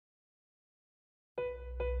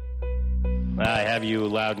I have you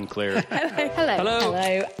loud and clear.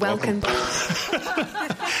 Hello. Welcome.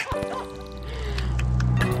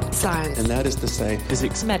 Science. And that is to say,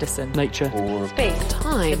 physics, medicine, nature, or space,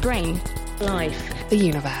 time, the brain, life, the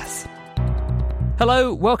universe.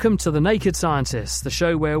 Hello, welcome to The Naked Scientists, the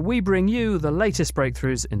show where we bring you the latest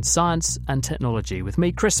breakthroughs in science and technology with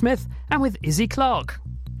me, Chris Smith, and with Izzy Clark.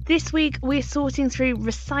 This week, we're sorting through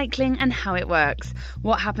recycling and how it works.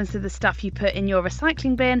 What happens to the stuff you put in your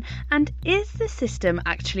recycling bin? And is the system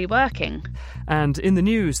actually working? And in the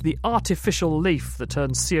news, the artificial leaf that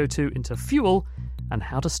turns CO2 into fuel and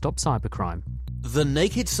how to stop cybercrime. The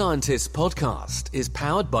Naked Scientists podcast is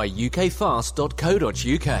powered by ukfast.co.uk.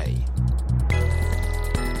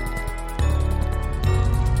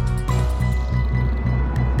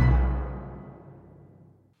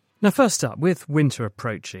 Now, first up, with winter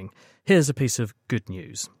approaching, here's a piece of good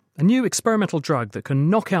news. A new experimental drug that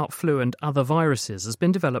can knock out flu and other viruses has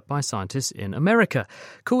been developed by scientists in America.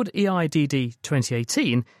 Called EIDD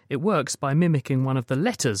 2018, it works by mimicking one of the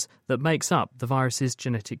letters that makes up the virus's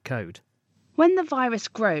genetic code. When the virus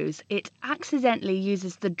grows, it accidentally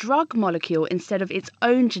uses the drug molecule instead of its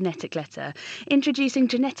own genetic letter, introducing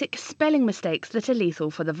genetic spelling mistakes that are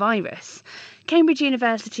lethal for the virus. Cambridge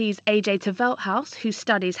University's AJ Tevelthouse, who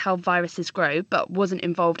studies how viruses grow but wasn't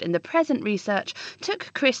involved in the present research,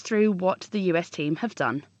 took Chris through what the US team have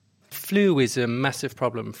done. Flu is a massive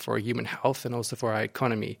problem for human health and also for our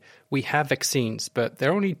economy. We have vaccines, but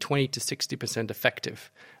they're only 20 to 60%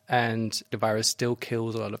 effective. And the virus still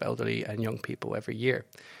kills a lot of elderly and young people every year.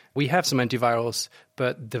 We have some antivirals,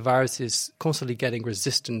 but the virus is constantly getting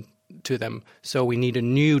resistant to them. So we need a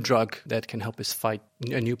new drug that can help us fight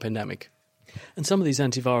a new pandemic. And some of these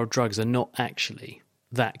antiviral drugs are not actually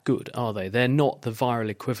that good, are they? They're not the viral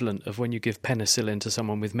equivalent of when you give penicillin to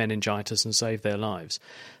someone with meningitis and save their lives.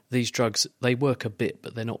 These drugs, they work a bit,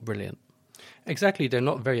 but they're not brilliant. Exactly, they're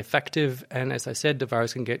not very effective, and as I said, the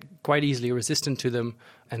virus can get quite easily resistant to them,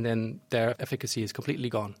 and then their efficacy is completely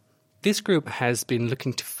gone. This group has been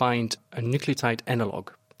looking to find a nucleotide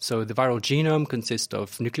analog. So the viral genome consists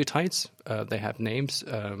of nucleotides. They have names,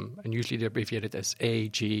 and usually they're abbreviated as A,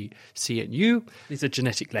 G, C, and U. These are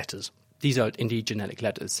genetic letters. These are indeed genetic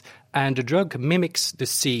letters. And the drug mimics the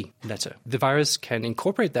C letter. The virus can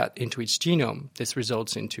incorporate that into its genome. This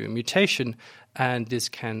results into a mutation, and this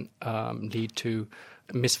can lead to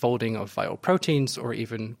misfolding of viral proteins or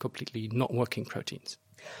even completely not working proteins.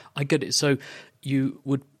 I get it. So you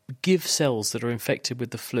would give cells that are infected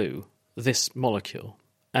with the flu this molecule,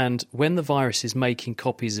 and when the virus is making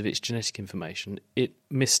copies of its genetic information, it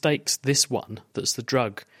mistakes this one that's the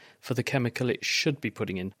drug for the chemical it should be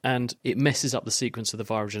putting in, and it messes up the sequence of the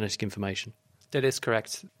viral genetic information. That is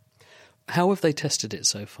correct. How have they tested it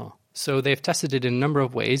so far? So they've tested it in a number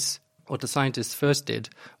of ways. What the scientists first did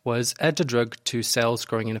was add the drug to cells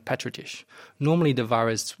growing in a petri dish. Normally the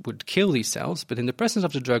virus would kill these cells, but in the presence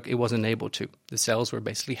of the drug it wasn't able to. The cells were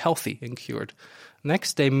basically healthy and cured.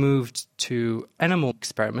 Next, they moved to animal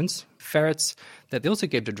experiments, ferrets, that they also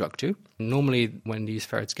gave the drug to. Normally, when these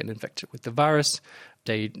ferrets get infected with the virus,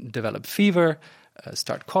 they develop fever,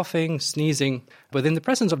 start coughing, sneezing. But in the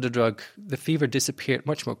presence of the drug, the fever disappeared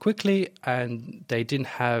much more quickly, and they didn't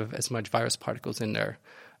have as much virus particles in their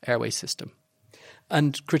airway system.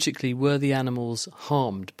 And critically, were the animals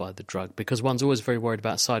harmed by the drug? Because one's always very worried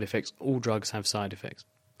about side effects. All drugs have side effects.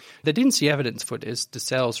 They didn't see evidence for this. The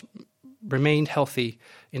cells remained healthy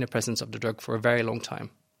in the presence of the drug for a very long time.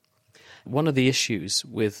 One of the issues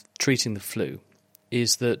with treating the flu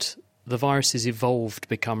is that the viruses evolved to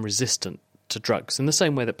become resistant to drugs in the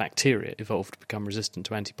same way that bacteria evolved to become resistant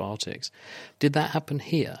to antibiotics. Did that happen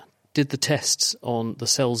here? Did the tests on the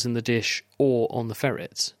cells in the dish or on the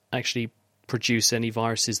ferrets actually produce any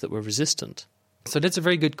viruses that were resistant? So that's a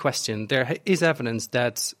very good question. There is evidence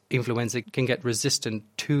that influenza can get resistant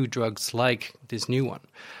to drugs like this new one.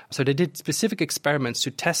 So they did specific experiments to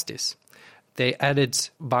test this. They added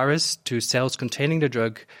virus to cells containing the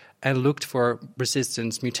drug and looked for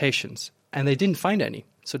resistance mutations. And they didn't find any.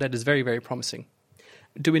 So that is very, very promising.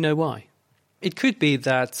 Do we know why? It could be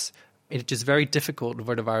that it is very difficult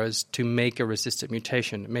for the virus to make a resistant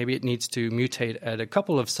mutation. Maybe it needs to mutate at a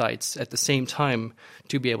couple of sites at the same time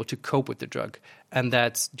to be able to cope with the drug. And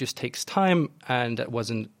that just takes time, and that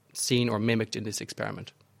wasn't seen or mimicked in this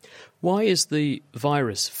experiment. Why is the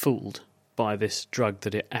virus fooled by this drug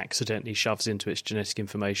that it accidentally shoves into its genetic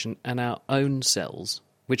information, and our own cells,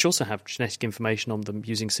 which also have genetic information on them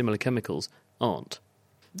using similar chemicals, aren't?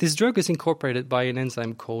 This drug is incorporated by an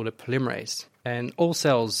enzyme called a polymerase. And all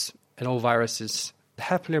cells and all viruses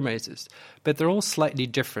have polymerases, but they're all slightly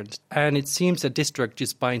different. And it seems that this drug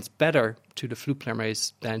just binds better to the flu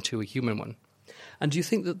polymerase than to a human one. And do you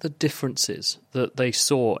think that the differences that they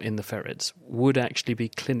saw in the ferrets would actually be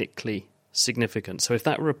clinically significant? So if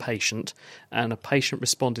that were a patient and a patient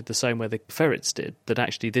responded the same way the ferrets did, that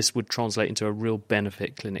actually this would translate into a real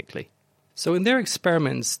benefit clinically? So in their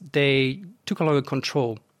experiments, they took along a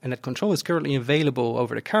control, and that control is currently available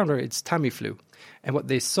over the counter. It's Tamiflu. And what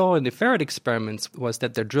they saw in the ferret experiments was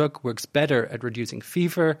that their drug works better at reducing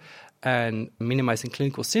fever and minimizing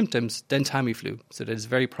clinical symptoms than Tamiflu. So that is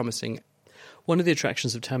very promising. One of the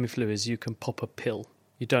attractions of Tamiflu is you can pop a pill.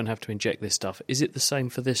 You don't have to inject this stuff. Is it the same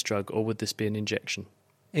for this drug, or would this be an injection?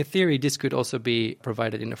 In theory, this could also be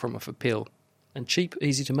provided in the form of a pill. And cheap,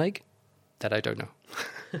 easy to make? That I don't know.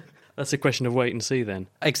 That's a question of wait and see then.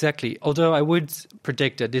 Exactly. Although I would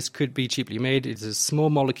predict that this could be cheaply made. It's a small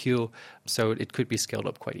molecule, so it could be scaled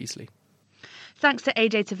up quite easily. Thanks to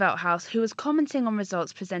AJ Veldhuis, who was commenting on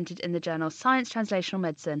results presented in the journal Science Translational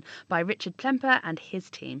Medicine by Richard Plemper and his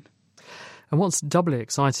team. And what's doubly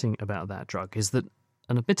exciting about that drug is that,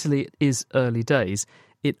 and admittedly it is early days,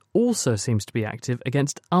 it also seems to be active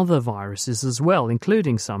against other viruses as well,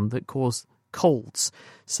 including some that cause colds.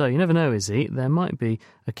 So you never know, Izzy, there might be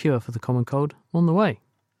a cure for the common cold on the way.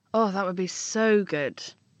 Oh, that would be so good.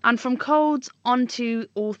 And from colds on to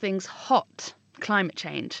all things hot, climate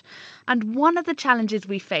change. And one of the challenges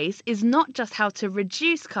we face is not just how to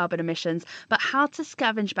reduce carbon emissions, but how to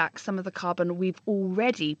scavenge back some of the carbon we've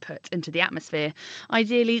already put into the atmosphere,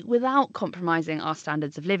 ideally without compromising our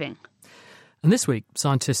standards of living. And this week,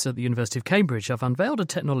 scientists at the University of Cambridge have unveiled a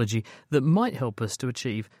technology that might help us to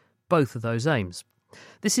achieve both of those aims.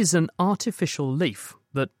 This is an artificial leaf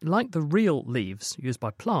that, like the real leaves used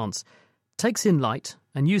by plants, takes in light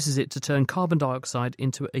and uses it to turn carbon dioxide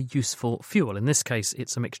into a useful fuel. In this case,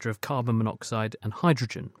 it's a mixture of carbon monoxide and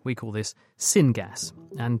hydrogen. We call this syngas.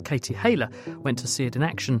 And Katie Haler went to see it in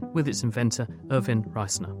action with its inventor, Erwin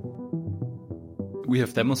Reisner. We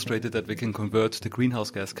have demonstrated that we can convert the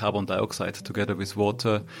greenhouse gas carbon dioxide together with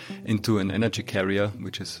water into an energy carrier,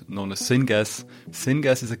 which is known as syngas.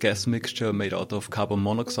 Syngas is a gas mixture made out of carbon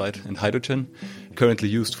monoxide and hydrogen, currently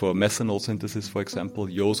used for methanol synthesis, for example.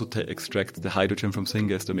 You also extract the hydrogen from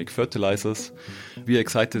syngas to make fertilizers. We are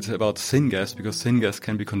excited about syngas because syngas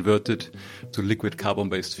can be converted to liquid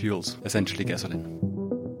carbon-based fuels, essentially gasoline.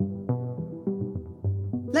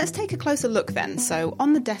 Let's take a closer look then. So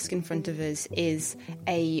on the desk in front of us is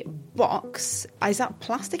a box. Is that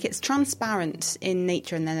plastic? It's transparent in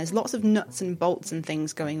nature, and then there's lots of nuts and bolts and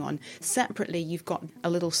things going on. Separately, you've got a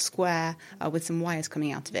little square with some wires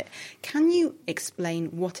coming out of it. Can you explain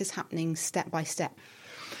what is happening step by step?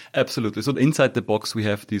 Absolutely. So inside the box we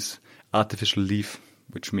have this artificial leaf,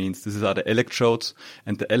 which means these are the electrodes,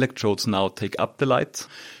 and the electrodes now take up the light,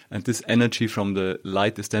 and this energy from the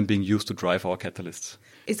light is then being used to drive our catalysts.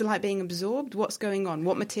 Is the light being absorbed? What's going on?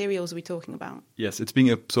 What materials are we talking about? Yes, it's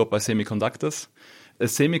being absorbed by semiconductors. A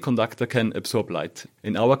semiconductor can absorb light.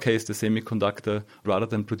 In our case, the semiconductor, rather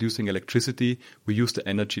than producing electricity, we use the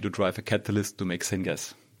energy to drive a catalyst to make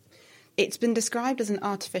syngas. It's been described as an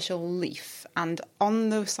artificial leaf, and on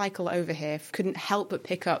the cycle over here, couldn't help but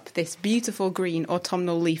pick up this beautiful green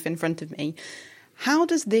autumnal leaf in front of me. How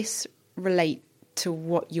does this relate to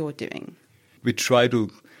what you're doing? We try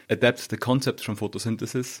to adapt the concepts from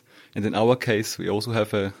photosynthesis, and in our case, we also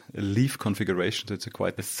have a leaf configuration, so it's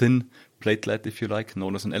quite a thin platelet, if you like,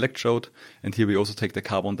 known as an electrode, and here we also take the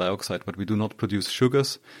carbon dioxide, but we do not produce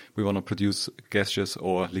sugars, we want to produce gaseous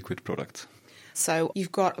or liquid products. So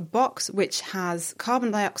you've got a box which has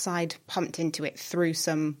carbon dioxide pumped into it through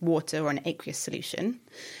some water or an aqueous solution.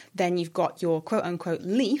 Then you've got your quote-unquote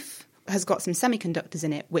leaf, has got some semiconductors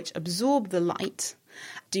in it which absorb the light,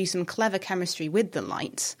 do some clever chemistry with the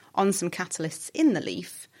light on some catalysts in the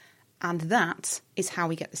leaf, and that is how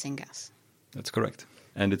we get the syngas. That's correct.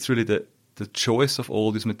 And it's really the choice of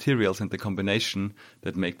all these materials and the combination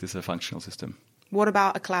that make this a functional system. What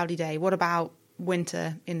about a cloudy day? What about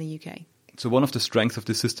winter in the UK? So one of the strengths of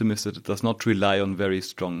this system is that it does not rely on very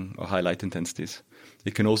strong or high light intensities.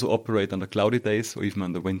 It can also operate under cloudy days or even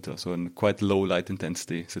under winter, so in quite low light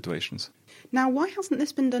intensity situations. Now, why hasn't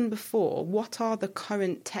this been done before? What are the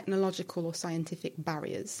current technological or scientific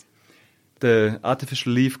barriers? The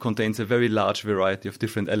artificial leaf contains a very large variety of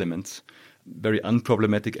different elements, very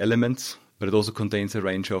unproblematic elements, but it also contains a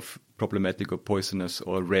range of problematic or poisonous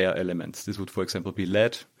or rare elements. This would, for example, be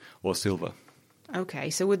lead or silver. Okay,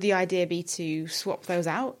 so would the idea be to swap those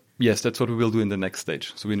out? Yes, that's what we will do in the next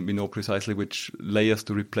stage. So we know precisely which layers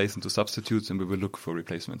to replace into substitutes, and we will look for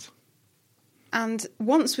replacements. And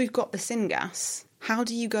once we've got the syngas, how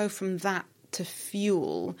do you go from that to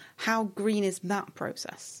fuel. How green is that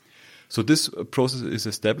process? So this process is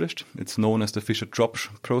established. It's known as the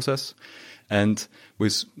Fischer-Tropsch process. And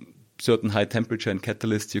with certain high temperature and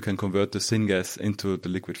catalysts, you can convert the syngas into the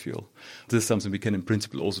liquid fuel. This is something we can in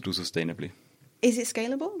principle also do sustainably. Is it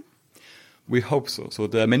scalable? We hope so. So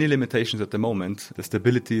there are many limitations at the moment. The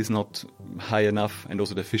stability is not high enough and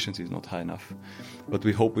also the efficiency is not high enough. But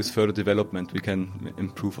we hope with further development we can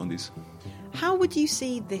improve on this. How would you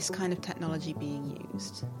see this kind of technology being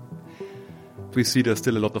used? We see there's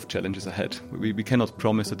still a lot of challenges ahead. We cannot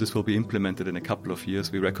promise that this will be implemented in a couple of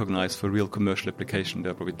years. We recognize for real commercial application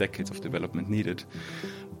there are probably decades of development needed.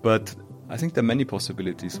 But I think there are many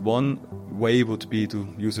possibilities. One way would be to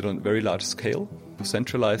use it on a very large scale for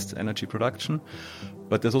centralized energy production.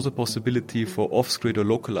 But there's also a possibility for off-grid or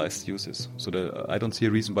localized uses. So I don't see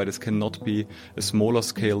a reason why this cannot be a smaller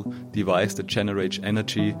scale device that generates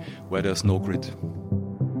energy where there's no grid.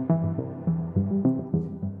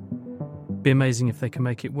 Be amazing if they can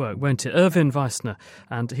make it work, won't it? Erwin Weissner,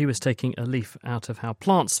 and he was taking a leaf out of how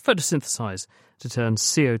plants photosynthesize to turn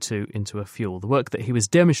CO2 into a fuel. The work that he was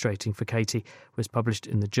demonstrating for Katie was published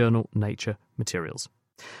in the journal Nature Materials.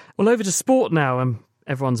 Well, over to sport now.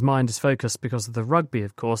 Everyone's mind is focused because of the rugby,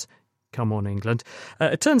 of course. Come on, England.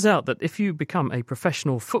 It turns out that if you become a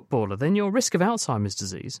professional footballer, then your risk of Alzheimer's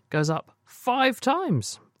disease goes up 5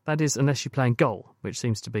 times. That is, unless you play in goal, which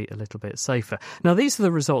seems to be a little bit safer. Now, these are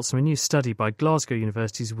the results from a new study by Glasgow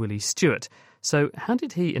University's Willie Stewart. So, how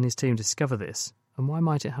did he and his team discover this, and why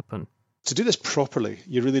might it happen? To do this properly,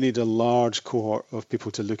 you really need a large cohort of people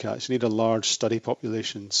to look at. So you need a large study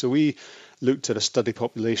population. So we looked at a study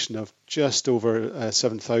population of just over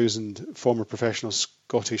 7,000 former professional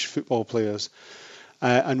Scottish football players.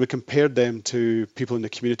 And we compared them to people in the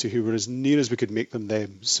community who were as near as we could make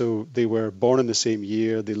them. So they were born in the same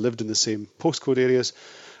year, they lived in the same postcode areas,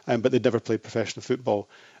 but they'd never played professional football.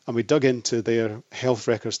 And we dug into their health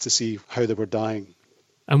records to see how they were dying.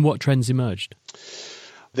 And what trends emerged?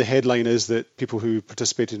 The headline is that people who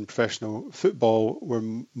participated in professional football were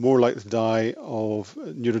more likely to die of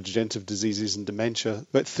neurodegenerative diseases and dementia,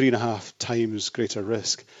 about 3.5 times greater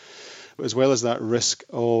risk. As well as that risk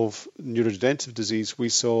of neurodegenerative disease, we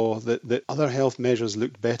saw that other health measures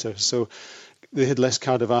looked better. So they had less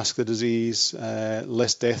cardiovascular disease,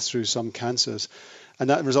 less death through some cancers. And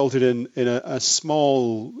that resulted in a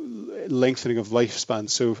small lengthening of lifespan.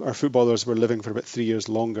 So our footballers were living for about 3 years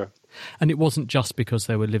longer. And it wasn't just because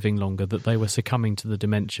they were living longer that they were succumbing to the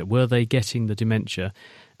dementia. Were they getting the dementia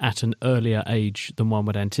at an earlier age than one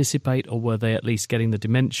would anticipate, or were they at least getting the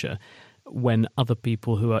dementia when other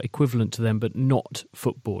people who are equivalent to them but not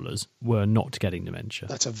footballers were not getting dementia?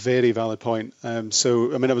 That's a very valid point. That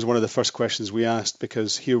was one of the first questions we asked,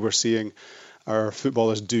 because here we're seeing our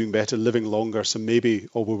footballers doing better, living longer. So maybe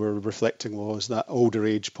all we were reflecting was that older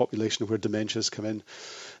age population where dementias come in.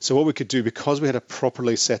 So what we could do, because we had a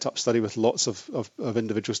properly set up study with lots of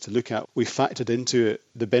individuals to look at, we factored into it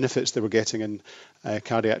the benefits they were getting in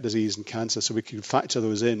cardiac disease and cancer. So we could factor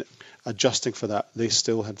those in. Adjusting for that, they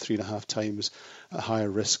still had 3.5 times a higher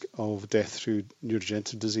risk of death through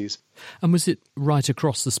neurodegenerative disease. And was it right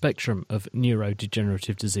across the spectrum of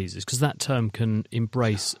neurodegenerative diseases? Because that term can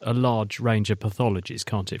embrace a large range of pathologies,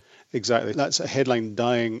 can't it? Exactly. That's a headline,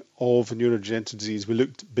 dying of neurodegenerative disease. We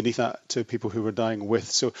looked beneath that to people who were dying with.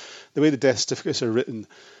 So the way the death certificates are written,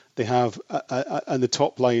 they have on the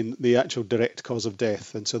top line the actual direct cause of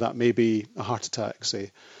death. And so that may be a heart attack,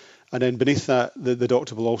 say. And then beneath that, the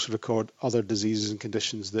doctor will also record other diseases and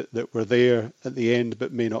conditions that were there at the end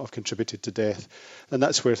but may not have contributed to death. And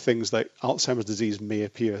that's where things like Alzheimer's disease may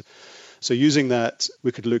appear. So using that,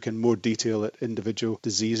 we could look in more detail at individual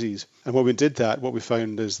diseases. And when we did that, what we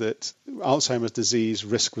found is that Alzheimer's disease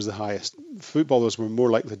risk was the highest. Footballers were more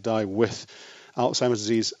likely to die with Alzheimer's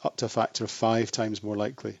disease, up to a factor of 5 times more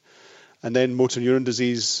likely. And then motor neuron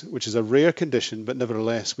disease, which is a rare condition, but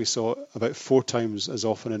nevertheless we saw about 4 times as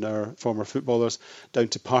often in our former footballers, down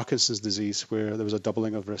to Parkinson's disease, where there was a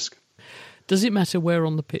doubling of risk. Does it matter where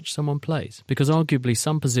on the pitch someone plays? Because arguably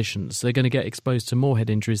some positions, they're going to get exposed to more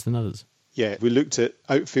head injuries than others. Yeah, we looked at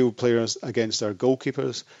outfield players against our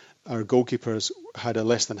goalkeepers. Our goalkeepers had a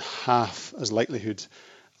less than half as likelihood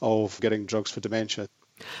of getting drugs for dementia.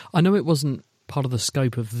 I know it wasn't part of the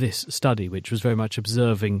scope of this study, which was very much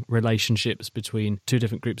observing relationships between 2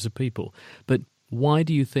 different groups of people. But why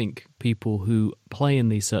do you think people who play in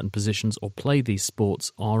these certain positions or play these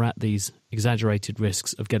sports are at these exaggerated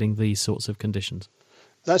risks of getting these sorts of conditions?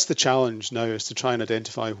 That's the challenge now, is to try and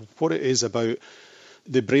identify what it is about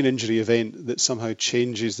the brain injury event that somehow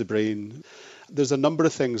changes the brain. There's a number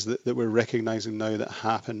of things that we're recognising now that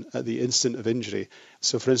happen at the instant of injury.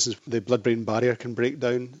 So, for instance, the blood-brain barrier can break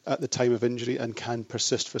down at the time of injury and can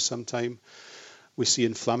persist for some time. We see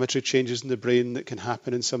inflammatory changes in the brain that can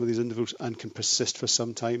happen in some of these individuals and can persist for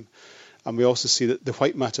some time. And we also see that the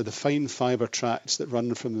white matter, the fine fibre tracts that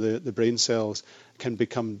run from the brain cells, can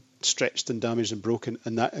become stretched and damaged and broken,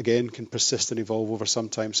 and that again can persist and evolve over some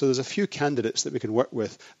time. So there's a few candidates that we can work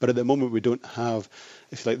with, but at the moment we don't have,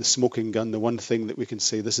 if you like, the smoking gun, the one thing that we can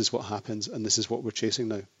say this is what happens and this is what we're chasing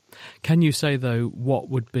now. Can you say, though, what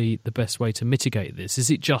would be the best way to mitigate this?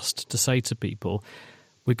 Is it just to say to people,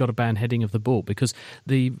 we've got to ban heading of the ball? Because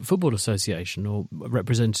the Football Association or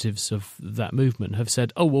representatives of that movement have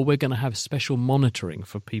said, oh, well, we're going to have special monitoring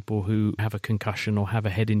for people who have a concussion or have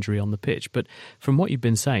a head injury on the pitch. But from what you've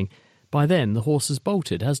been saying, by then the horse has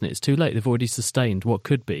bolted, hasn't it? It's too late. They've already sustained what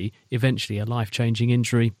could be eventually a life-changing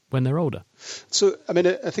injury when they're older. So, I mean,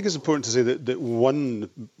 I think it's important to say that one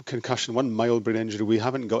concussion, one mild brain injury, we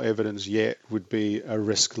haven't got evidence yet would be a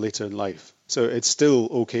risk later in life. So it's still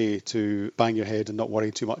okay to bang your head and not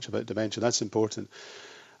worry too much about dementia. That's important.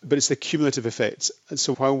 But it's the cumulative effects. And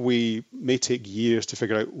so while we may take years to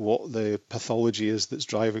figure out what the pathology is that's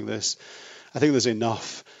driving this, I think there's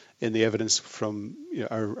enough in the evidence from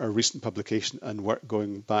our recent publication and work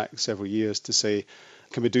going back several years to say,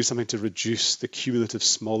 can we do something to reduce the cumulative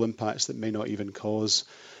small impacts that may not even cause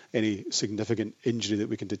any significant injury that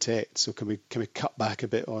we can detect? So can we cut back a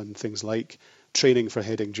bit on things like training for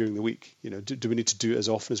heading during the week? Do we need to do it as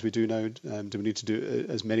often as we do now? Do we need to do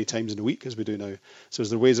it as many times in a week as we do now? So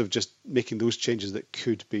is there ways of just making those changes that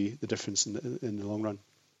could be the difference in the long run?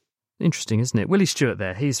 Interesting, isn't it? Willie Stewart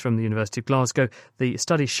there, he's from the University of Glasgow. The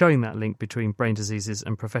study showing that link between brain diseases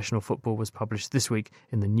and professional football was published this week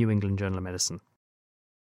in the New England Journal of Medicine.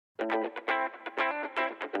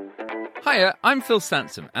 Hiya, I'm Phil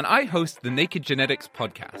Sansom, and I host the Naked Genetics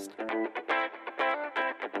podcast.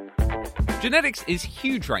 Genetics is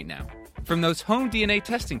huge right now. From those home DNA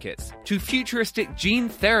testing kits to futuristic gene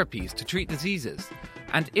therapies to treat diseases.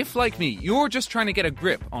 And if, like me, you're just trying to get a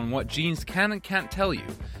grip on what genes can and can't tell you,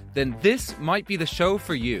 then this might be the show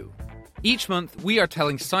for you. Each month, we are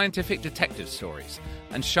telling scientific detective stories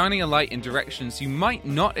and shining a light in directions you might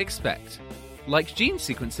not expect, like gene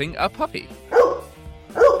sequencing a puppy.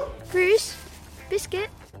 Bruce, Biscuit.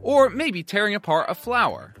 Or maybe tearing apart a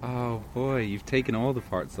flower. Oh boy, you've taken all the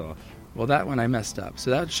parts off. Well, that one I messed up, so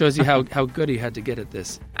that shows you how good he had to get at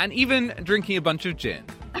this. And even drinking a bunch of gin.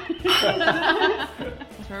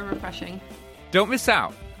 That's very refreshing. Don't miss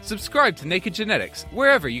out. Subscribe to Naked Genetics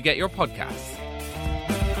wherever you get your podcasts.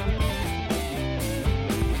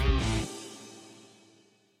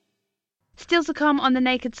 Still to come on The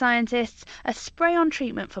Naked Scientists, a spray-on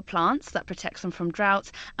treatment for plants that protects them from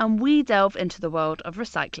droughts, and we delve into the world of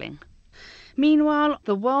recycling. Meanwhile,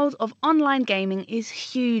 the world of online gaming is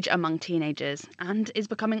huge among teenagers and is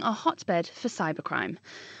becoming a hotbed for cybercrime.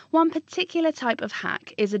 One particular type of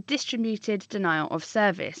hack is a distributed denial of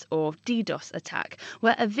service, or DDoS attack,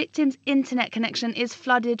 where a victim's internet connection is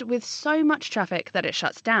flooded with so much traffic that it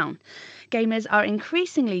shuts down. Gamers are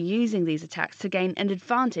increasingly using these attacks to gain an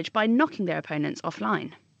advantage by knocking their opponents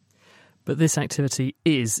offline. But this activity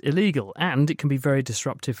is illegal, and it can be very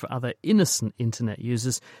disruptive for other innocent internet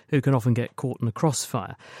users who can often get caught in the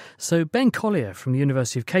crossfire. So Ben Collier from the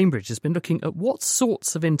University of Cambridge has been looking at what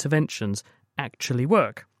sorts of interventions actually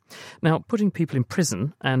work. Now, putting people in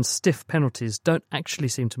prison and stiff penalties don't actually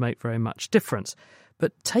seem to make very much difference,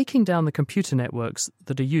 but taking down the computer networks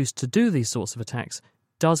that are used to do these sorts of attacks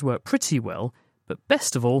does work pretty well, but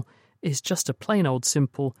best of all is just a plain old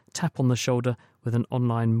simple tap on the shoulder with an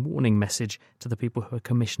online warning message to the people who are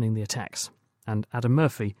commissioning the attacks. And Adam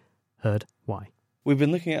Murphy heard why. We've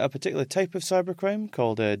been looking at a particular type of cybercrime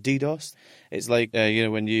called DDoS. It's like,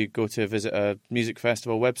 when you go to visit a music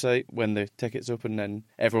festival website, when the tickets open and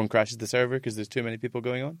everyone crashes the server because there's too many people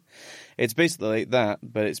going on. It's basically like that,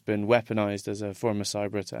 but it's been weaponized as a form of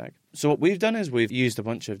cyber attack. So what we've done is we've used a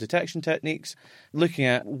bunch of detection techniques, looking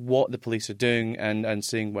at what the police are doing and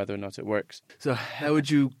seeing whether or not it works. So how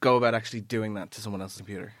would you go about actually doing that to someone else's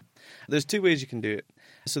computer? There's two ways you can do it.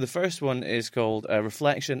 So the first one is called a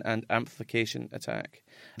reflection and amplification attack.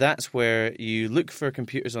 That's where you look for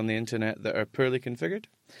computers on the internet that are poorly configured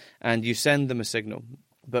and you send them a signal.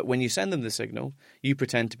 But when you send them the signal, you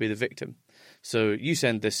pretend to be the victim. So you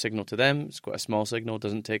send this signal to them. It's quite a small signal,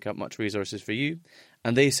 doesn't take up much resources for you.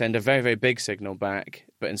 And they send a very, very big signal back.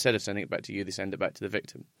 But instead of sending it back to you, they send it back to the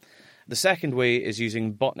victim. The second way is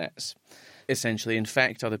using botnets. essentially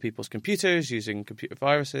infect other people's computers using computer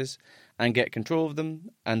viruses and get control of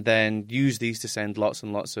them, and then use these to send lots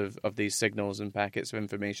and lots of these signals and packets of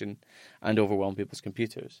information and overwhelm people's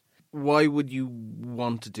computers. Why would you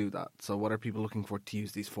want to do that? So what are people looking for to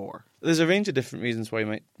use these for? There's a range of different reasons why you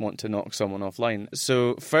might want to knock someone offline.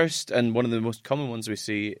 So first, and one of the most common ones we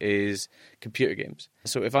see, is computer games.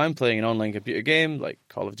 So if I'm playing an online computer game, like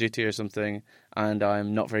Call of Duty or something, and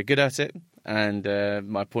I'm not very good at it, and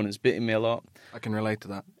my opponent's beating me a lot. I can relate to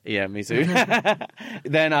that. Yeah, me too.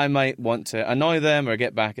 Then I might want to annoy them or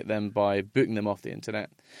get back at them by booting them off the internet.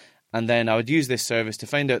 And then I would use this service to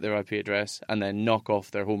find out their IP address and then knock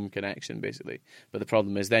off their home connection, basically. But the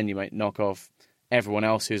problem is then you might knock off everyone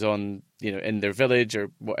else who's on, in their village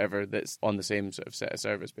or whatever that's on the same sort of set of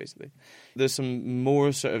servers, basically. There's some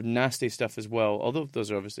more sort of nasty stuff as well, although those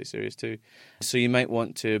are obviously serious too. So you might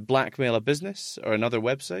want to blackmail a business or another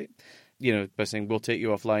website, by saying, we'll take you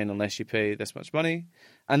offline unless you pay this much money.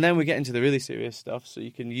 And then we get into the really serious stuff. So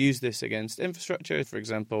you can use this against infrastructure. For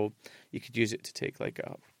example, you could use it to take like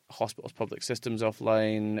a hospitals' public systems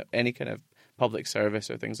offline, any kind of public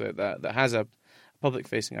service or things like that has a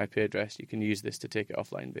public-facing IP address. You can use this to take it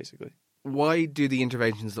offline, basically. Why do the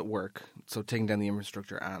interventions that work, so taking down the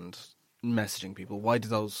infrastructure and messaging people, why do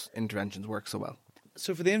those interventions work so well?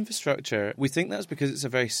 So for the infrastructure, we think that's because it's a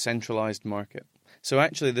very centralised market. So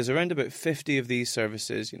actually, there's around about 50 of these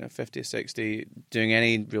services, 50 or 60, doing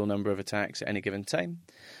any real number of attacks at any given time.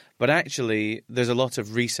 But actually, there's a lot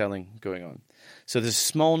of reselling going on. So there's a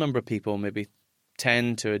small number of people, maybe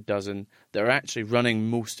 10 to a dozen, that are actually running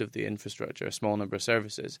most of the infrastructure, a small number of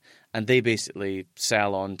services, and they basically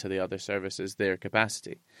sell on to the other services their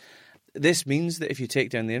capacity. This means that if you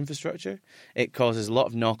take down the infrastructure, it causes a lot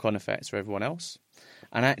of knock-on effects for everyone else.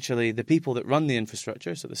 And actually, the people that run the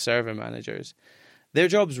infrastructure, so the server managers, their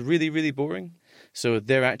job's really, really boring. So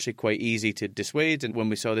they're actually quite easy to dissuade. And when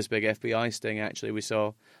we saw this big FBI sting, actually, we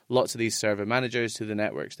saw lots of these server managers who the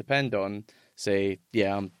networks depend on say,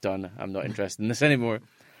 yeah, I'm done. I'm not interested in this anymore.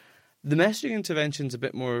 The messaging intervention's a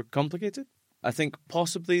bit more complicated. I think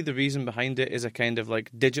possibly the reason behind it is a kind of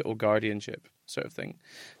like digital guardianship sort of thing.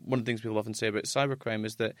 One of the things people often say about cybercrime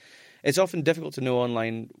is that it's often difficult to know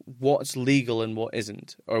online what's legal and what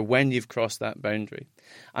isn't, or when you've crossed that boundary.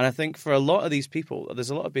 And I think for a lot of these people,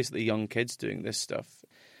 there's a lot of basically young kids doing this stuff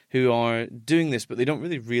who are doing this, but they don't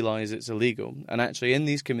really realise it's illegal. And actually in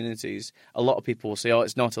these communities, a lot of people will say, oh,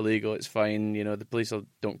 it's not illegal, it's fine, the police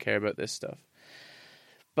don't care about this stuff.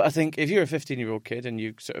 But I think if you're a 15-year-old kid and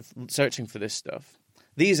you're sort of searching for this stuff,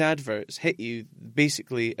 these adverts hit you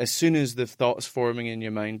basically as soon as the thought's forming in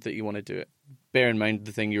your mind that you want to do it. Bear in mind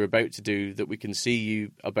the thing you're about to do that we can see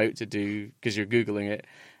you about to do because you're Googling it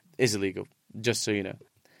is illegal, just so you know.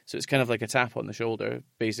 So it's kind of like a tap on the shoulder,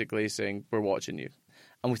 basically saying, we're watching you.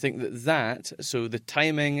 And we think so the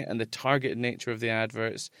timing and the targeted nature of the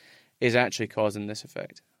adverts is actually causing this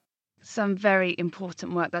effect. Some very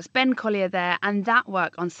important work. That's Ben Collier there, and that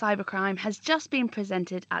work on cybercrime has just been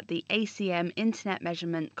presented at the ACM Internet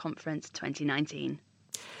Measurement Conference 2019.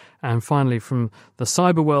 And finally, from the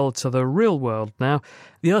cyber world to the real world now,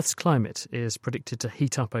 the Earth's climate is predicted to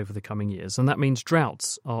heat up over the coming years, and that means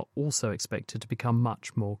droughts are also expected to become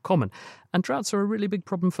much more common. And droughts are a really big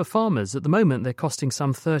problem for farmers. At the moment, they're costing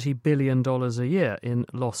some $30 billion a year in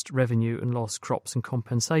lost revenue and lost crops and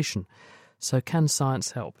compensation. So can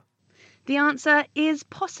science help? The answer is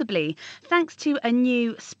possibly, thanks to a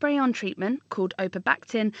new spray-on treatment called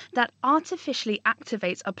Opabactin that artificially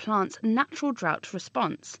activates a plant's natural drought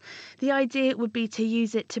response. The idea would be to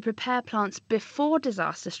use it to prepare plants before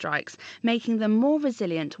disaster strikes, making them more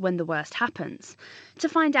resilient when the worst happens. To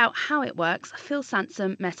find out how it works, Phil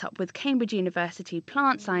Sansom met up with Cambridge University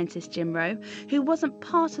plant scientist Jim Rowe, who wasn't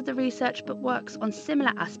part of the research but works on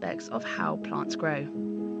similar aspects of how plants grow.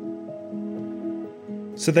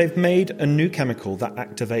 So they've made a new chemical that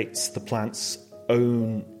activates the plant's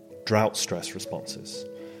own drought stress responses.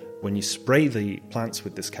 When you spray the plants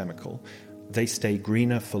with this chemical, they stay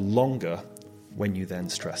greener for longer when you then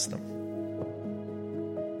stress them.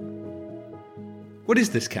 What is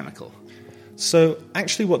this chemical? So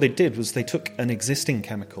actually what they did was they took an existing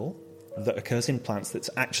chemical that occurs in plants that's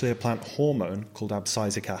actually a plant hormone called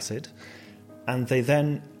abscisic acid, and they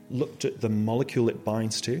then looked at the molecule it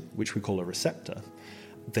binds to, which we call a receptor.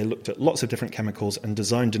 They looked at lots of different chemicals and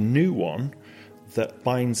designed a new one that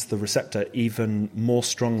binds the receptor even more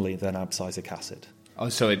strongly than abscisic acid. Oh,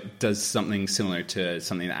 so it does something similar to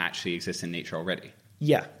something that actually exists in nature already?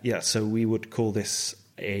 Yeah. So we would call this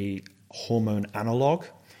a hormone analog.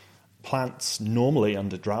 Plants normally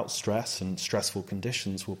under drought stress and stressful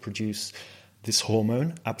conditions will produce this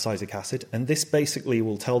hormone, abscisic acid, and this basically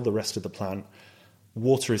will tell the rest of the plant,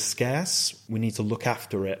 water is scarce, we need to look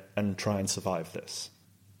after it and try and survive this.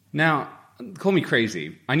 Now, call me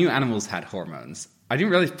crazy. I knew animals had hormones. I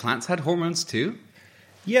didn't realize plants had hormones too.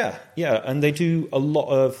 Yeah, and they do a lot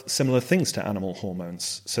of similar things to animal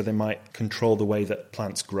hormones. So they might control the way that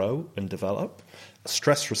plants grow and develop.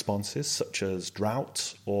 Stress responses such as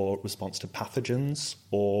drought or response to pathogens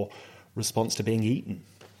or response to being eaten.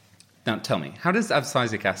 Now tell me, how does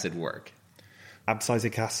abscisic acid work?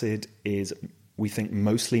 Abscisic acid is, we think,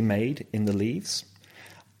 mostly made in the leaves.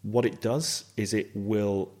 What it does is it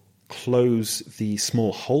will close the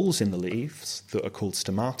small holes in the leaves that are called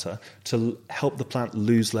stomata to help the plant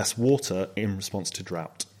lose less water in response to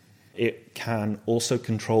drought. It can also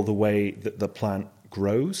control the way that the plant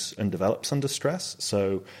grows and develops under stress.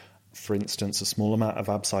 So, for instance, a small amount of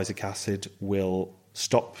abscisic acid will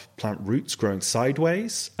stop plant roots growing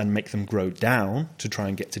sideways and make them grow down to try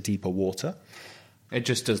and get to deeper water. It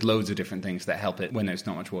just does loads of different things that help it when there's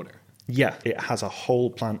not much water. Yeah, it has a whole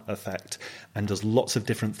plant effect and does lots of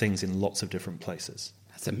different things in lots of different places.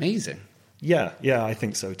 That's amazing. Yeah, I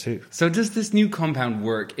think so too. So does this new compound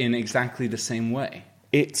work in exactly the same way?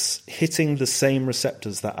 It's hitting the same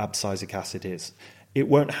receptors that abscisic acid is. It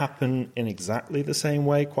won't happen in exactly the same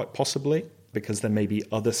way, quite possibly, because there may be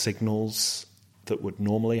other signals that would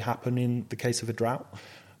normally happen in the case of a drought,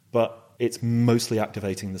 but it's mostly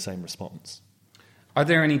activating the same response. Are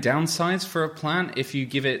there any downsides for a plant if you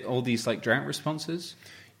give it all these drought responses?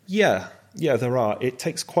 Yeah, there are. It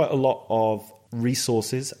takes quite a lot of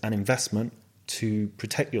resources and investment to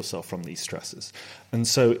protect yourself from these stresses. And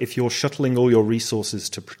so if you're shuttling all your resources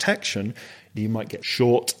to protection, you might get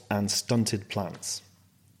short and stunted plants.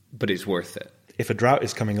 But it's worth it. If a drought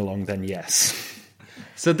is coming along, then yes.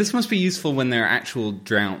 So this must be useful when there are actual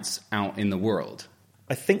droughts out in the world.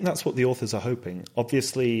 I think that's what the authors are hoping.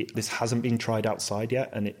 Obviously, this hasn't been tried outside yet,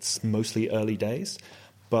 and it's mostly early days.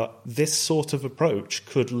 But this sort of approach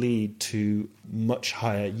could lead to much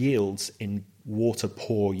higher yields in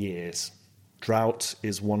water-poor years. Drought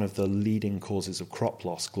is one of the leading causes of crop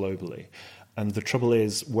loss globally. And the trouble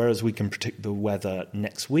is, whereas we can predict the weather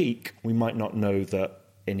next week, we might not know that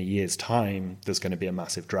in a year's time there's going to be a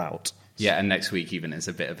massive drought. Yeah, and next week even is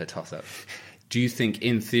a bit of a toss-up. Do you think,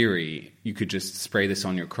 in theory, you could just spray this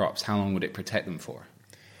on your crops? How long would it protect them for?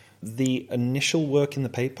 The initial work in the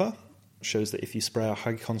paper shows that if you spray a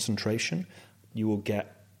high concentration, you will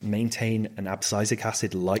maintain an abscisic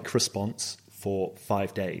acid-like response for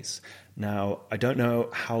 5 days. Now, I don't know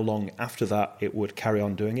how long after that it would carry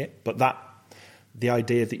on doing it, but the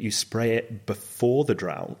idea that you spray it before the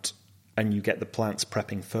drought and you get the plants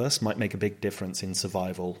prepping first might make a big difference in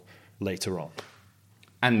survival later on.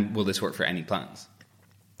 And will this work for any plants?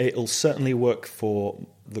 It'll certainly work for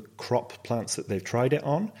the crop plants that they've tried it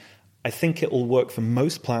on. I think it will work for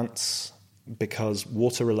most plants because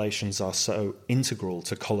water relations are so integral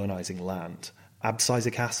to colonizing land.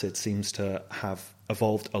 Abscisic acid seems to have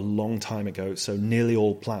evolved a long time ago, so nearly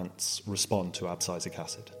all plants respond to abscisic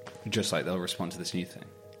acid. Just like they'll respond to this new thing.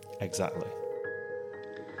 Exactly.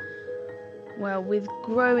 Well, with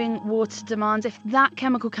growing water demands, if that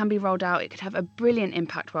chemical can be rolled out, it could have a brilliant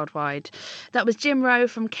impact worldwide. That was Jim Rowe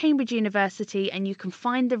from Cambridge University, and you can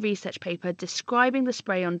find the research paper describing the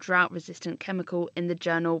spray on drought-resistant chemical in the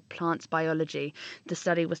journal Plants Biology. The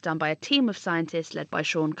study was done by a team of scientists led by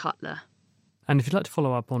Sean Cutler. And if you'd like to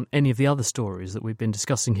follow up on any of the other stories that we've been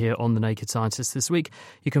discussing here on The Naked Scientist this week,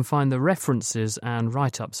 you can find the references and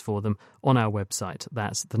write-ups for them on our website.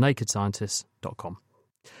 That's thenakedscientist.com.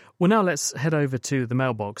 Well, now let's head over to the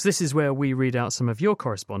mailbox. This is where we read out some of your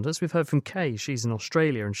correspondence. We've heard from Kay. She's in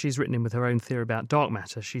Australia, and she's written in with her own theory about dark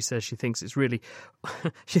matter. She says she thinks it's really...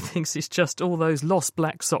 she thinks it's just all those lost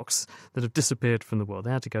black socks that have disappeared from the world.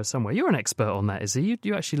 They had to go somewhere. You're an expert on that, Izzy.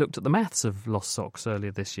 You actually looked at the maths of lost socks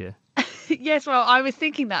earlier this year. Yes, well, I was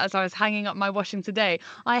thinking that as I was hanging up my washing today.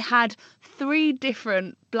 I had 3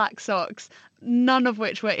 different black socks, none of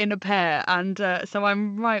which were in a pair, and so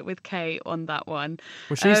I'm right with Kay on that one.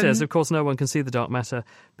 Well, she says, of course, no one can see the dark matter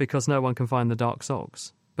because no one can find the dark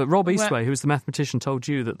socks. But Rob Eastway, who's the mathematician, told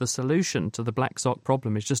you that the solution to the black sock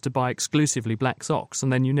problem is just to buy exclusively black socks,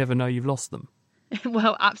 and then you never know you've lost them.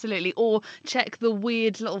 Well, absolutely. Or check the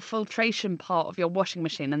weird little filtration part of your washing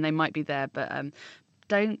machine, and they might be there, but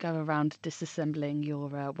don't go around disassembling your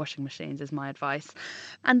washing machines, is my advice.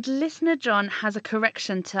 And listener John has a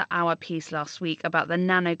correction to our piece last week about the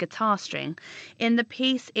nano guitar string. In the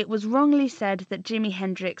piece, it was wrongly said that Jimi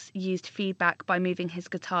Hendrix used feedback by moving his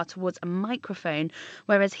guitar towards a microphone,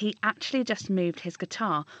 whereas he actually just moved his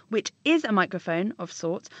guitar, which is a microphone of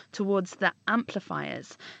sorts, towards the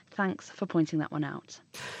amplifiers. Thanks for pointing that one out.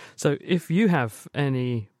 So if you have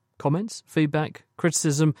any comments, feedback,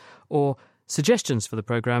 criticism, or suggestions for the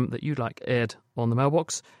programme that you'd like aired on the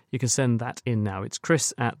mailbox, you can send that in now. It's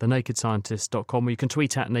chris@thenakedscientist.com, or you can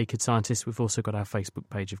tweet at Naked Scientist. We've also got our Facebook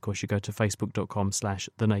page, of course. You go to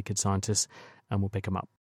facebook.com/thenakedscientist and we'll pick them up.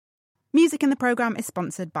 Music in the programme is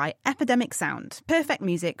sponsored by Epidemic Sound, perfect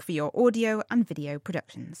music for your audio and video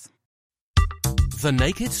productions. The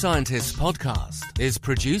Naked Scientists podcast is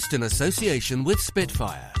produced in association with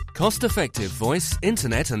Spitfire, cost-effective voice,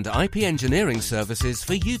 internet and IP engineering services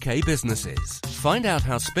for UK businesses. Find out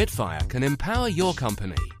how Spitfire can empower your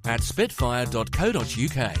company at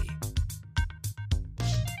spitfire.co.uk.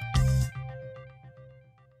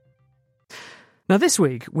 Now this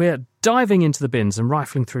week, we're diving into the bins and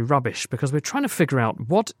rifling through rubbish because we're trying to figure out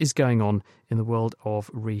what is going on in the world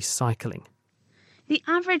of recycling. The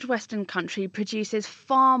average Western country produces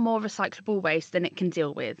far more recyclable waste than it can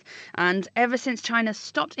deal with. And ever since China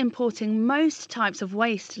stopped importing most types of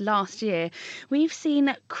waste last year, we've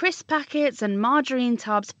seen crisp packets and margarine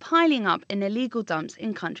tubs piling up in illegal dumps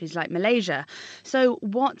in countries like Malaysia. So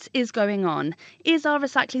what is going on? Is our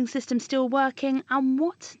recycling system still working? And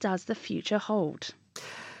what does the future hold?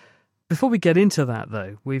 Before we get into that,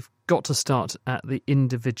 though, we've got to start at the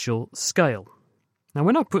individual scale. Now,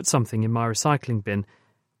 when I put something in my recycling bin,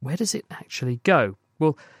 where does it actually go?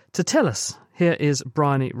 Well, to tell us, here is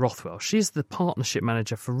Bryony Rothwell. She's the partnership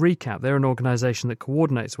manager for Recap. They're an organisation that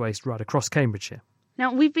coordinates waste right across Cambridgeshire.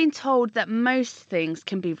 Now, we've been told that most things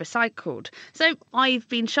can be recycled. So I've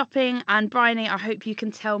been shopping, and Bryony, I hope you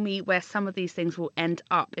can tell me where some of these things will end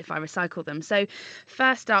up if I recycle them. So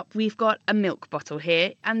first up, we've got a milk bottle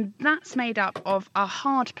here, and that's made up of a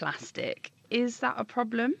hard plastic. Is that a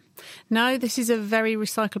problem? No, this is a very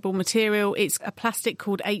recyclable material. It's a plastic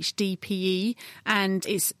called HDPE, and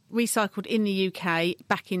it's recycled in the UK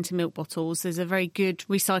back into milk bottles. There's a very good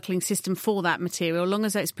recycling system for that material, long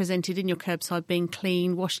as it's presented in your curbside bin,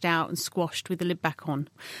 clean, washed out and squashed with the lid back on.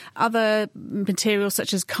 Other materials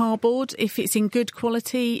such as cardboard, if it's in good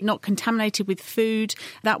quality, not contaminated with food,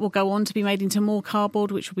 that will go on to be made into more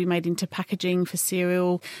cardboard, which will be made into packaging for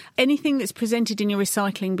cereal. Anything that's presented in your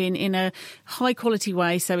recycling bin in a high quality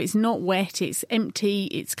way, so it's not wet, it's empty,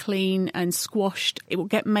 it's clean and squashed, it will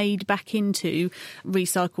get made back into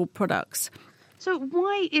recycled products. So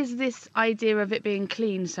why is this idea of it being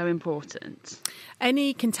clean so important?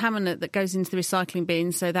 Any contaminant that goes into the recycling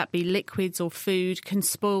bin, so that be liquids or food, can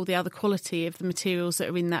spoil the other quality of the materials that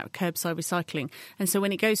are in that curbside recycling. And so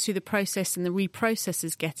when it goes through the process and the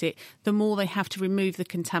reprocessors get it, the more they have to remove the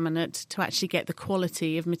contaminant to actually get the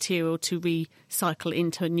quality of material to recycle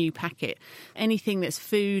into a new packet. Anything that's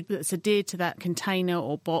food that's adhered to that container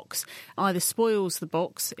or box either spoils the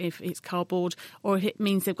box if it's cardboard, or it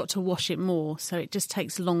means they've got to wash it more. So it just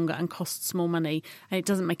takes longer and costs more money, and it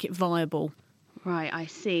doesn't make it viable. Right, I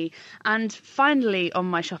see. And finally on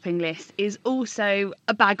my shopping list is also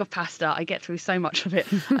a bag of pasta. I get through so much of it.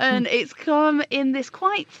 And it's come in this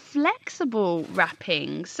quite flexible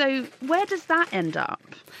wrapping. So where does that end up?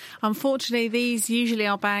 Unfortunately, these usually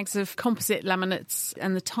are bags of composite laminates,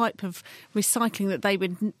 and the type of recycling that they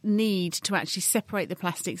would need to actually separate the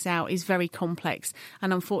plastics out is very complex.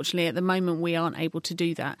 And unfortunately, at the moment, we aren't able to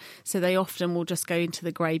do that. So they often will just go into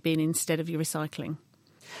the grey bin instead of your recycling.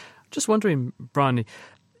 Just wondering, Bryony,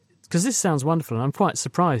 because this sounds wonderful, and I'm quite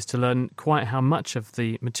surprised to learn quite how much of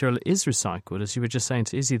the material is recycled, as you were just saying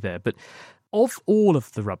to Izzy there. But of all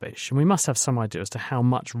of the rubbish, and we must have some idea as to how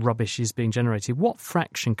much rubbish is being generated, what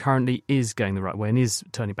fraction currently is going the right way and is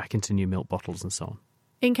turning back into new milk bottles and so on?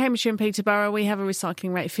 In Cambridgeshire and Peterborough, we have a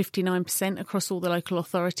recycling rate of 59% across all the local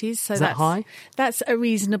authorities. So is that high? That's a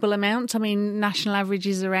reasonable amount. I mean, national average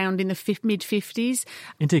is around in the mid-50s.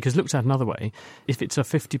 Indeed, because looked at another way, if it's a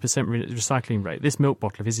 50% recycling rate, this milk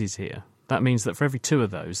bottle of Izzy's here, that means that for every two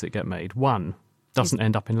of those that get made, one doesn't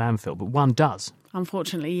end up in landfill, but one does.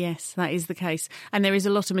 Unfortunately, yes, that is the case. And there is a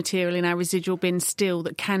lot of material in our residual bin still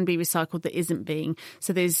that can be recycled that isn't being.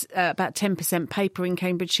 So there's about 10% paper in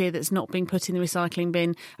Cambridgeshire that's not being put in the recycling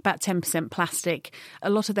bin, about 10% plastic. A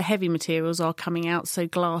lot of the heavy materials are coming out, so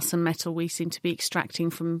glass and metal we seem to be extracting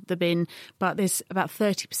from the bin. But there's about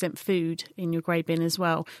 30% food in your grey bin as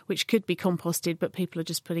well, which could be composted, but people are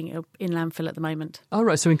just putting it in landfill at the moment. Oh,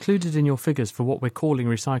 right, so included in your figures for what we're calling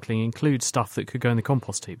recycling includes stuff that could go in the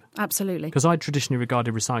compost heap? Absolutely. Because I traditionally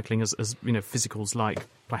regarded recycling as physicals like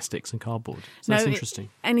plastics and cardboard. So that's interesting.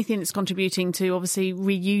 Anything that's contributing to obviously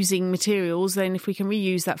reusing materials, then if we can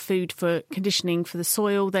reuse that food for conditioning for the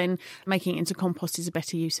soil, then making it into compost is a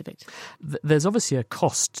better use of it. There's obviously a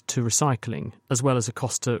cost to recycling as well as a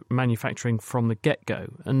cost to manufacturing from the get-go.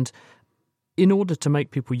 And in order to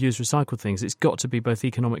make people use recycled things, it's got to be both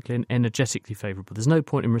economically and energetically favourable. There's no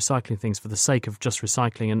point in recycling things for the sake of just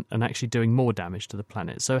recycling and actually doing more damage to the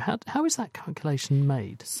planet. So how is that calculation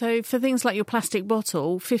made? So for things like your plastic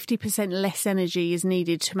bottle, 50% less energy is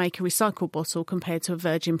needed to make a recycled bottle compared to a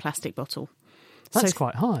virgin plastic bottle. That's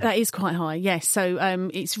quite high. That is quite high, yes. So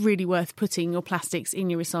it's really worth putting your plastics in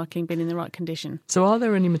your recycling bin in the right condition. So are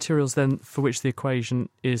there any materials then for which the equation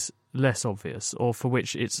is less obvious or for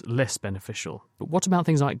which it's less beneficial? But what about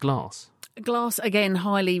things like glass? Glass, again,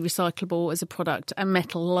 highly recyclable as a product, and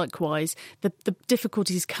metal likewise. The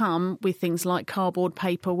difficulties come with things like cardboard,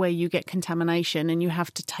 paper, where you get contamination and you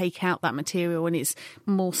have to take out that material, and it's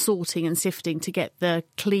more sorting and sifting to get the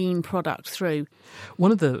clean product through.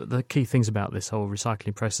 One of the key things about this whole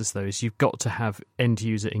recycling process, though, is you've got to have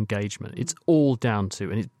end-user engagement. It's all down to,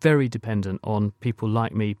 and it's very dependent on people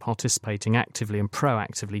like me participating actively and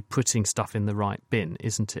proactively putting stuff in the right bin,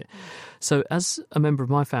 isn't it? So as a member of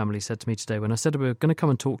my family said to me today, when I said we were going to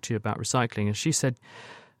come and talk to you about recycling, and she said,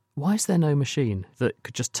 why is there no machine that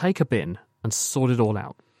could just take a bin and sort it all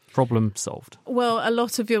out? Problem solved. Well, a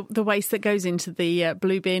lot of the waste that goes into the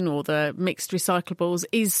blue bin or the mixed recyclables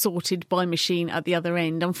is sorted by machine at the other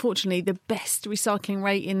end. Unfortunately, the best recycling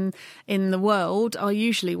rate in the world are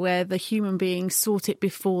usually where the human beings sort it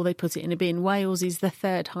before they put it in a bin. Wales is the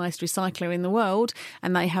third highest recycler in the world,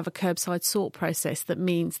 and they have a curbside sort process that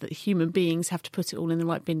means that human beings have to put it all in the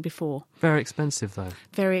right bin before. Very expensive, though.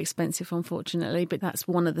 Very expensive, unfortunately, but that's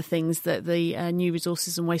one of the things that the new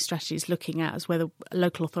resources and waste strategy is looking at, is whether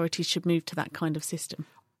local authorities should move to that kind of system.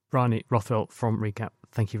 Bryony Rothwell from Recap,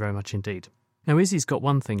 thank you very much indeed. Now, Izzy's got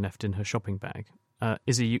one thing left in her shopping bag.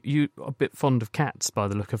 Izzy, you are a bit fond of cats by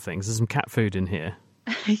the look of things. There's some cat food in here.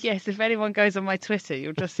 Yes, if anyone goes on my Twitter,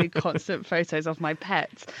 you'll just see constant photos of my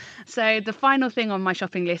pets. So the final thing on my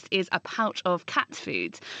shopping list is a pouch of cat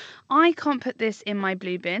food. I can't put this in my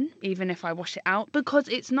blue bin, even if I wash it out, because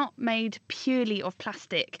it's not made purely of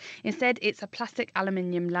plastic. Instead, it's a plastic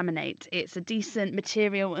aluminium laminate. It's a decent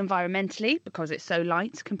material environmentally because it's so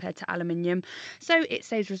light compared to aluminium. So it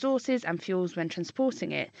saves resources and fuels when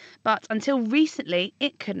transporting it. But until recently,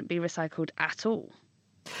 it couldn't be recycled at all.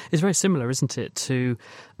 It's very similar, isn't it, to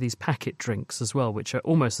these packet drinks as well, which are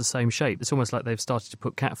almost the same shape. It's almost like they've started to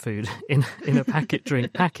put cat food in a packet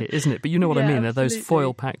drink packet, isn't it? But you know what I mean? They're those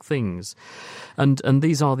foil pack things. And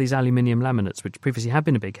these are these aluminium laminates, which previously have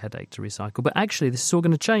been a big headache to recycle. But actually, this is all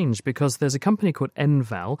going to change because there's a company called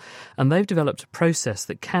Enval, and they've developed a process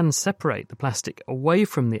that can separate the plastic away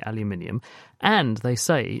from the aluminium, and they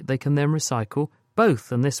say they can then recycle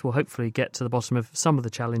both, and this will hopefully get to the bottom of some of the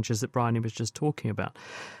challenges that Bryony was just talking about.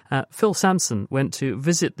 Phil Sampson went to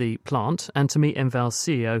visit the plant and to meet Enval's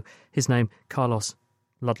CEO, his name Carlos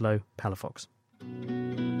Ludlow Palafox.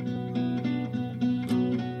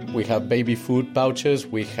 We have baby food pouches,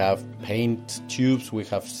 we have paint tubes, we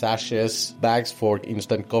have sachets, bags for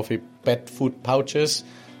instant coffee, pet food pouches.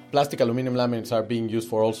 Plastic aluminum laminates are being used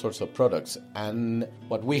for all sorts of products, and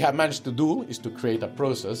what we have managed to do is to create a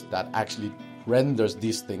process that actually renders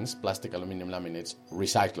these things, plastic aluminum laminates,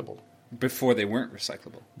 recyclable. Before they weren't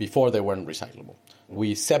recyclable? Before they weren't recyclable.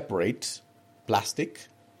 We separate plastic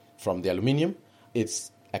from the aluminum.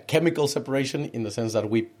 It's a chemical separation in the sense that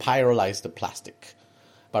we pyrolyze the plastic.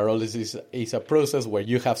 Pyrolysis is a process where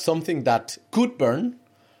you have something that could burn,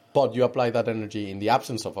 but you apply that energy in the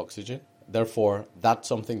absence of oxygen. Therefore, that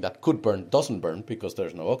something that could burn doesn't burn because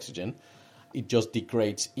there's no oxygen. It just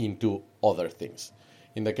degrades into other things.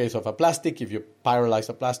 In the case of a plastic, if you pyrolyze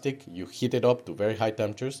a plastic, you heat it up to very high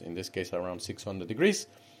temperatures, in this case around 600 degrees.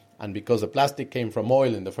 And because the plastic came from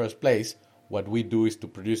oil in the first place, what we do is to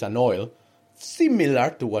produce an oil similar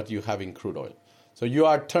to what you have in crude oil. So you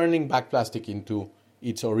are turning back plastic into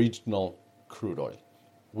its original crude oil.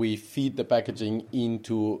 We feed the packaging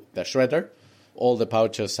into the shredder. All the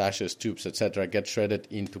pouches, sachets, tubes, etc. get shredded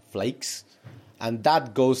into flakes. and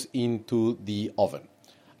that goes into the oven.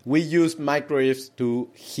 We use microwaves to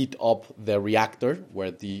heat up the reactor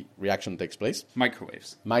where the reaction takes place.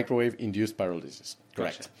 Microwaves. Microwave-induced pyrolysis.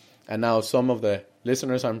 Correct. Gotcha. And now some of the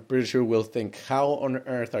listeners, I'm pretty sure, will think, how on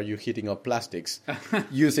earth are you heating up plastics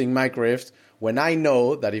using microwaves when I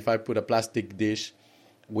know that if I put a plastic dish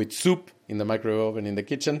with soup in the microwave oven in the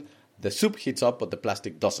kitchen, the soup heats up, but the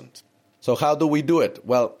plastic doesn't. So how do we do it?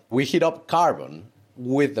 Well, we heat up carbon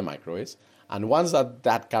with the microwaves, and once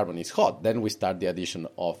that carbon is hot, then we start the addition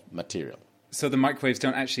of material. So the microwaves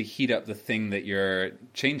don't actually heat up the thing that you're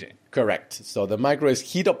changing? Correct. So the microwaves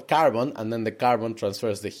heat up carbon, and then the carbon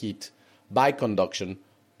transfers the heat by conduction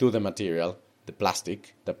to the material, the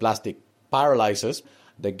plastic. The plastic pyrolyzes.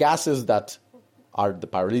 The gases that are the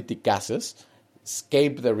pyrolytic gases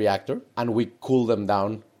escape the reactor, and we cool them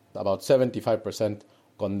down. About 75%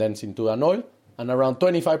 condense into an oil, and around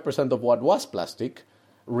 25% of what was plastic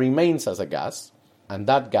remains as a gas, and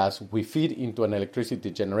that gas we feed into an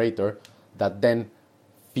electricity generator that then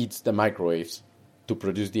feeds the microwaves to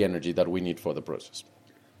produce the energy that we need for the process.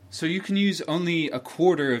 So you can use only a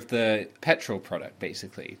quarter of the petrol product,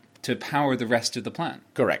 basically, to power the rest of the plant?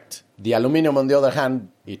 Correct. The aluminum, on the other hand,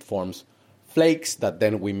 it forms flakes that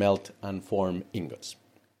then we melt and form ingots.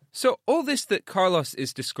 So all this that Carlos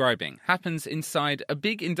is describing happens inside a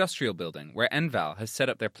big industrial building where Enval has set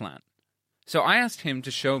up their plant. So I asked him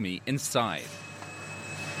to show me inside.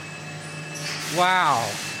 Wow.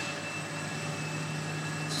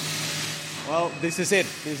 Well, this is it.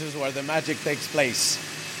 This is where the magic takes place.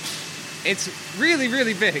 It's really,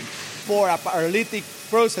 really big. For a pyrolytic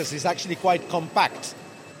process, it's actually quite compact.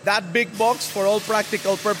 That big box, for all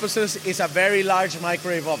practical purposes, is a very large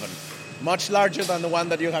microwave oven. Much larger than the one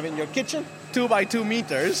that you have in your kitchen, 2 by 2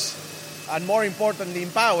 meters. And more importantly,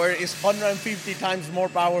 in power, is 150 times more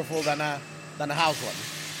powerful than a house one.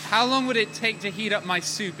 How long would it take to heat up my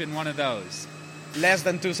soup in one of those? Less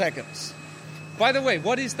than 2 seconds. By the way,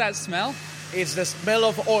 what is that smell? It's the smell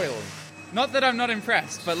of oil. Not that I'm not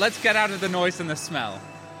impressed, but let's get out of the noise and the smell.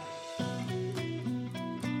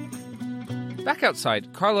 Back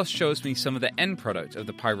outside, Carlos shows me some of the end product of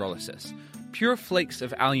the pyrolysis. Pure flakes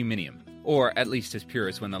of aluminium, or at least as pure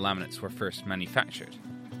as when the laminates were first manufactured.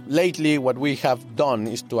 Lately, what we have done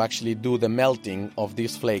is to actually do the melting of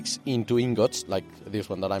these flakes into ingots, like this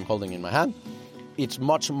one that I'm holding in my hand. It's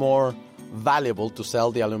much more valuable to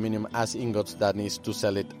sell the aluminium as ingots than is to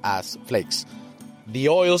sell it as flakes. The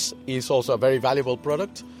oils is also a very valuable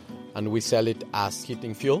product, and we sell it as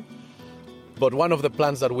heating fuel. But one of the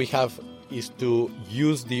plans that we have is to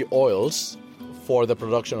use the oils for the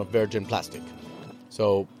production of virgin plastic.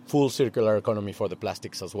 So full circular economy for the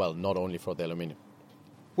plastics as well, not only for the aluminium.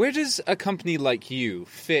 Where does a company like you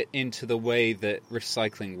fit into the way that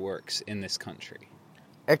recycling works in this country?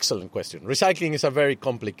 Excellent question. Recycling is a very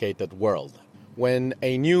complicated world. When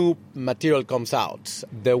a new material comes out,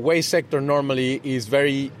 the waste sector normally is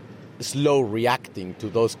very slow reacting to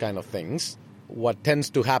those kind of things. What tends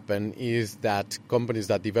to happen is that companies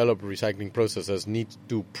that develop recycling processes need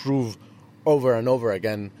to prove over and over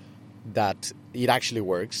again that it actually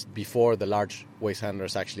works before the large waste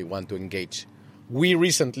handlers actually want to engage. We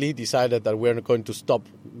recently decided that we're going to stop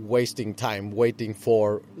wasting time waiting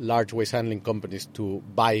for large waste handling companies to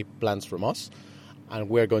buy plants from us, and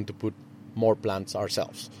we're going to put more plants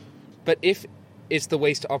ourselves. But if it's the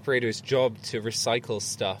waste operator's job to recycle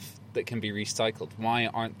stuff that can be recycled, why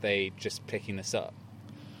aren't they just picking this up?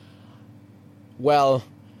 Well,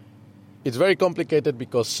 it's very complicated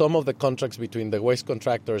because some of the contracts between the waste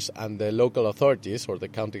contractors and the local authorities or the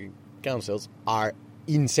county councils are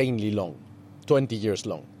insanely long, 20 years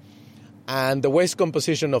long. And the waste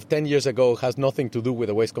composition of 10 years ago has nothing to do with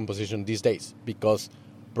the waste composition these days because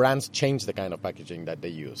brands change the kind of packaging that they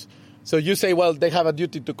use. So you say, well, they have a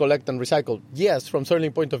duty to collect and recycle. Yes, from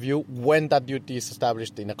Sterling point of view, when that duty is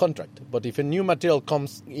established in a contract. But if a new material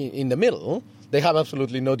comes in the middle, they have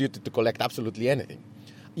absolutely no duty to collect absolutely anything.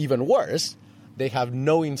 Even worse, they have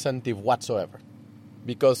no incentive whatsoever.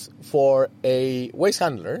 Because for a waste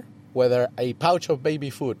handler, whether a pouch of baby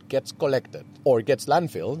food gets collected or gets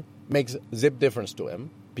landfilled makes zip difference to them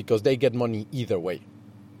because they get money either way.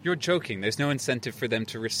 You're joking. There's no incentive for them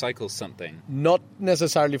to recycle something. Not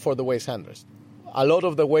necessarily for the waste handlers. A lot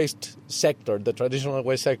of the waste sector, the traditional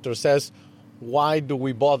waste sector, says, why do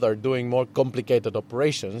we bother doing more complicated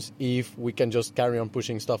operations if we can just carry on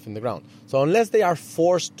pushing stuff in the ground? So unless they are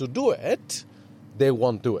forced to do it, they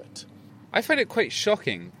won't do it. I find it quite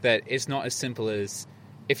shocking that it's not as simple as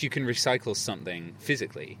if you can recycle something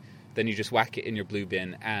physically, then you just whack it in your blue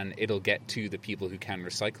bin and it'll get to the people who can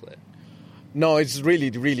recycle it. No, it's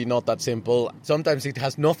really not that simple. Sometimes it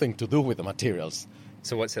has nothing to do with the materials.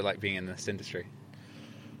 So what's it like being in this industry?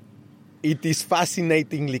 It is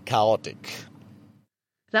fascinatingly chaotic.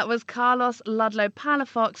 That was Carlos Ludlow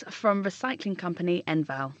Palafox from recycling company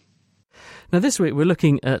Enval. Now, this week we're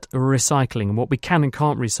looking at recycling and what we can and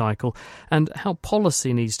can't recycle, and how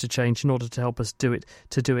policy needs to change in order to help us do it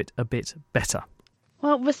a bit better.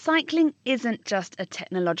 Well, recycling isn't just a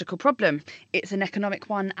technological problem, it's an economic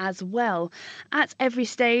one as well. At every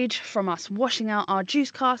stage, from us washing out our juice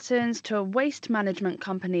cartons to waste management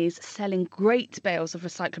companies selling great bales of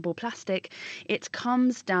recyclable plastic, it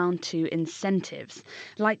comes down to incentives.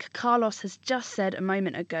 Like Carlos has just said a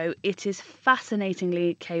moment ago, it is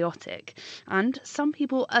fascinatingly chaotic. And some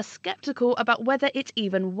people are sceptical about whether it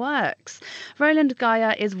even works. Roland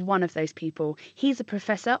Geyer is one of those people. He's a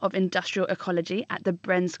professor of industrial ecology at the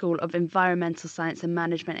Bren School of Environmental Science and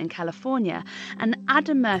Management in California, and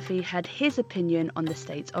Adam Murphy had his opinion on the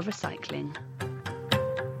state of recycling.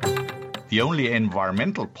 The only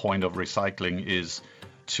environmental point of recycling is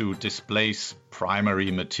to displace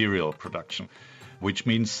primary material production, which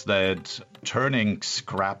means that turning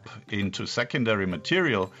scrap into secondary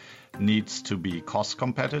material needs to be cost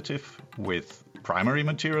competitive with primary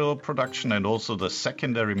material production, and also the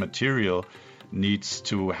secondary material needs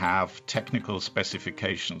to have technical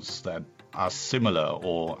specifications that are similar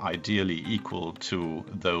or ideally equal to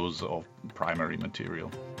those of primary material.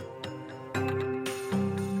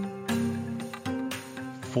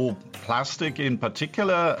 For plastic in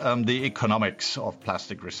particular, the economics of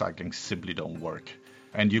plastic recycling simply don't work.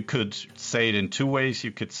 And you could say it in two ways.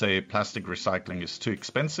 You could say plastic recycling is too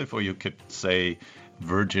expensive, or you could say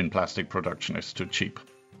virgin plastic production is too cheap.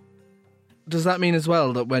 Does that mean as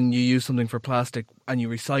well that when you use something for plastic and you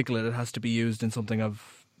recycle it, it has to be used in something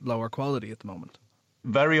of lower quality at the moment?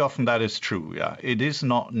 Very often that is true, yeah. It is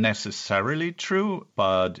not necessarily true,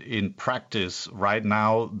 but in practice right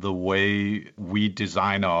now, the way we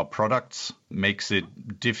design our products makes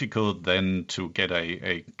it difficult then to get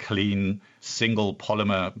a clean single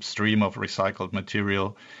polymer stream of recycled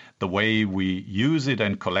material. The way we use it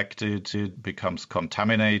and collect it, it becomes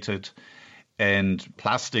contaminated. And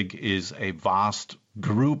plastic is a vast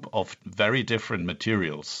group of very different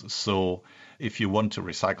materials. So if you want to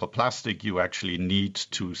recycle plastic, you actually need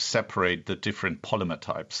to separate the different polymer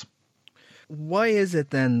types. Why is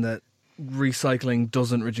it then that recycling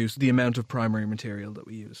doesn't reduce the amount of primary material that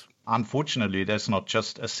we use? Unfortunately, there's not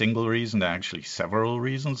just a single reason, there are actually several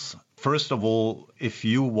reasons. First of all, if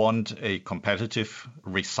you want a competitive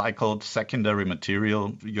recycled secondary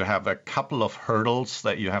material, you have a couple of hurdles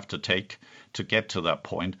that you have to take to get to that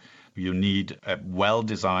point. You need a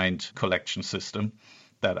well-designed collection system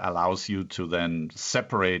that allows you to then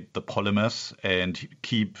separate the polymers and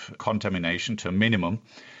keep contamination to a minimum.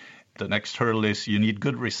 The next hurdle is you need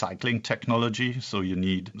good recycling technology. So you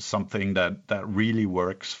need something that really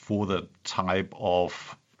works for the type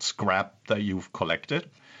of scrap that you've collected.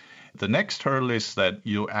 The next hurdle is that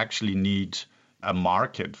you actually need a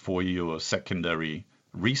market for your secondary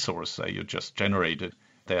resource that you just generated.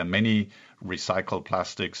 There are many recycled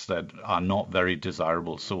plastics that are not very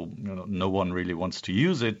desirable, so no one really wants to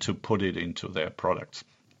use it to put it into their products.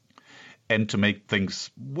 And to make things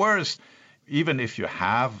worse, even if you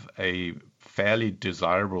have a fairly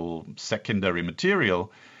desirable secondary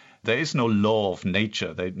material, there is no law of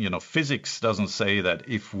nature. Physics doesn't say that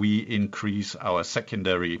if we increase our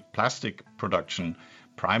secondary plastic production,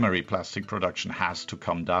 primary plastic production has to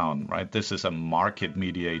come down, right? This is a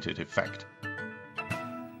market-mediated effect.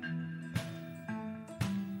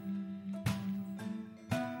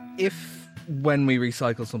 If when we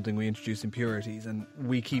recycle something we introduce impurities and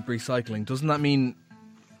we keep recycling, doesn't that mean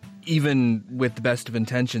even with the best of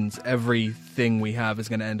intentions, everything we have is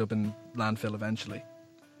going to end up in landfill eventually?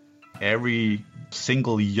 Every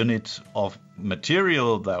single unit of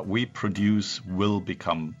material that we produce will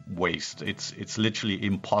become waste. It's literally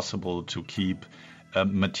impossible to keep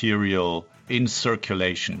material in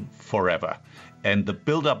circulation forever. And the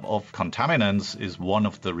buildup of contaminants is one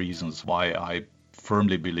of the reasons why I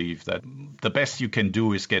firmly believe that the best you can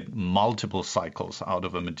do is get multiple cycles out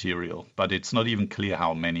of a material, but it's not even clear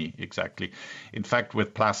how many exactly. In fact,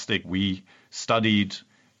 with plastic, we studied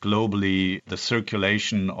globally the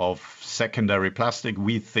circulation of secondary plastic.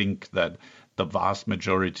 We think that the vast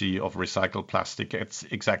majority of recycled plastic gets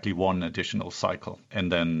exactly one additional cycle,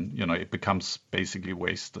 and then it becomes basically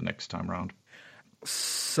waste the next time around.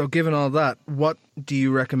 So given all that, what do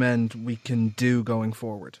you recommend we can do going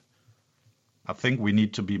forward? I think we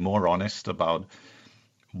need to be more honest about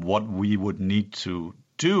what we would need to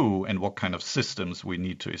do and what kind of systems we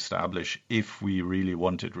need to establish if we really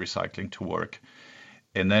wanted recycling to work.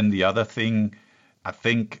 And then the other thing, I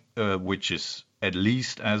think, which is at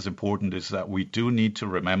least as important, is that we do need to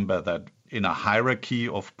remember that in a hierarchy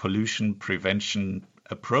of pollution prevention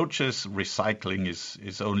approaches, recycling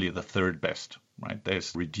is only the third best, right?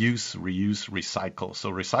 There's reduce, reuse, recycle.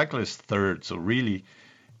 So recycle is third. So really,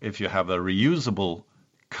 if you have a reusable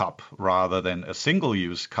cup rather than a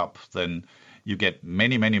single-use cup, then you get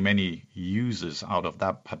many, many, many uses out of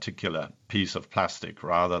that particular piece of plastic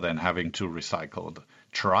rather than having to recycle,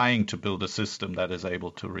 trying to build a system that is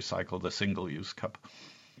able to recycle the single-use cup.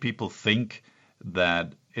 People think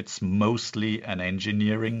that it's mostly an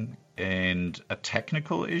engineering and a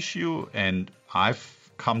technical issue, and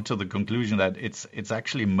I've come to the conclusion that it's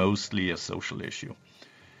actually mostly a social issue.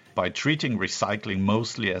 By treating recycling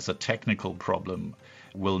mostly as a technical problem,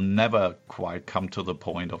 we'll never quite come to the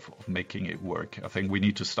point of making it work. I think we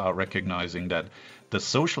need to start recognizing that the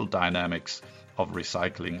social dynamics of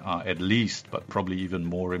recycling are at least, but probably even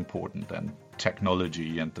more important than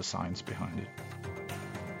technology and the science behind it.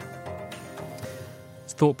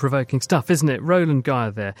 It's thought-provoking stuff, isn't it? Roland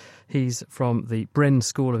Geyer there. He's from the Bren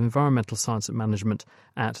School of Environmental Science and Management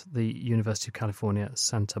at the University of California,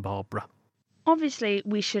 Santa Barbara. Obviously,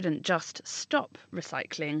 we shouldn't just stop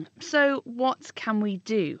recycling. So what can we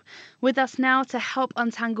do? With us now to help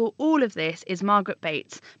untangle all of this is Margaret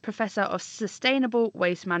Bates, Professor of Sustainable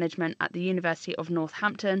Waste Management at the University of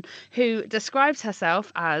Northampton, who describes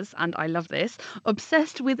herself as, and I love this,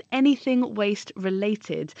 obsessed with anything waste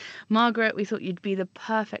related. Margaret, we thought you'd be the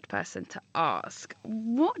perfect person to ask.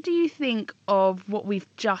 What do you think of what we've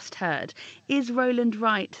just heard? Is Roland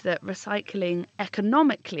right that recycling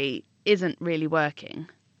economically isn't really working?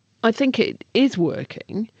 I think it is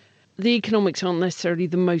working. The economics aren't necessarily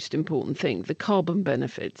the most important thing. The carbon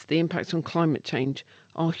benefits, the impacts on climate change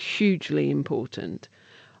are hugely important.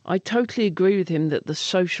 I totally agree with him that the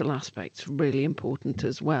social aspect's really important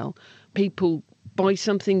as well. People buy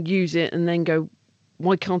something, use it, and then go,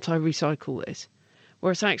 why can't I recycle this?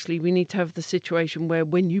 Whereas actually we need to have the situation where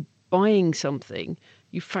when you're buying something,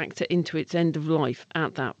 you factor into its end of life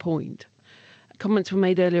at that point. Comments were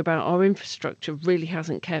made earlier about our infrastructure really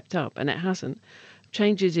hasn't kept up, and it hasn't.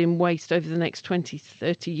 Changes in waste over the next 20,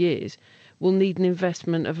 30 years will need an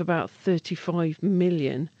investment of about 35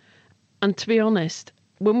 million. And to be honest,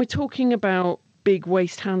 when we're talking about big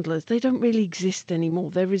waste handlers, they don't really exist anymore.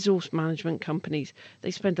 They're resource management companies. They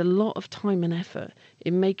spend a lot of time and effort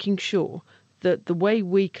in making sure that the way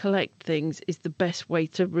we collect things is the best way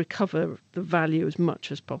to recover the value as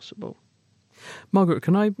much as possible. Margaret,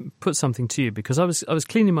 can I put something to you? Because I was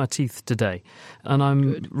cleaning my teeth today,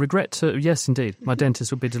 and yes, indeed, my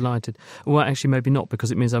dentist would be delighted. Well, actually, maybe not,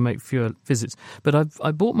 because it means I make fewer visits. But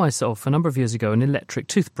I bought myself a number of years ago an electric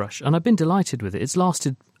toothbrush, and I've been delighted with it. It's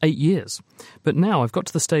lasted 8 years. But now I've got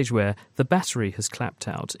to the stage where the battery has clapped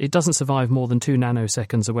out. It doesn't survive more than 2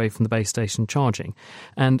 nanoseconds away from the base station charging,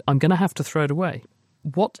 and I'm going to have to throw it away.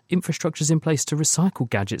 What infrastructure is in place to recycle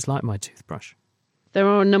gadgets like my toothbrush? There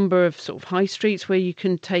are a number of sort of high streets where you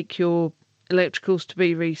can take your electricals to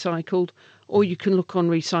be recycled, or you can look on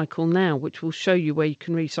Recycle Now, which will show you where you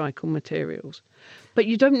can recycle materials. But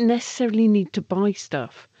you don't necessarily need to buy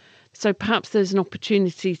stuff. So perhaps there's an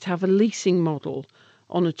opportunity to have a leasing model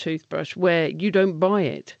on a toothbrush where you don't buy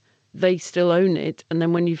it, they still own it, and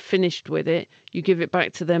then when you've finished with it, you give it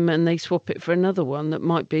back to them and they swap it for another one that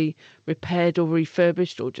might be repaired or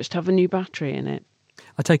refurbished or just have a new battery in it.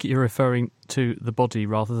 I take it you're referring to the body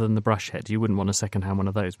rather than the brush head. You wouldn't want a second-hand one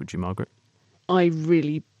of those, would you, Margaret? I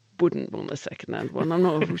really wouldn't want a second-hand one. I'm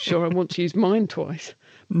not sure I want to use mine twice.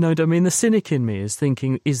 No, I mean, the cynic in me is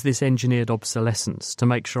thinking, is this engineered obsolescence to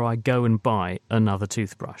make sure I go and buy another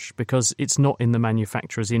toothbrush? Because it's not in the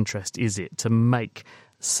manufacturer's interest, is it, to make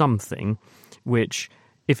something which,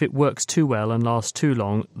 if it works too well and lasts too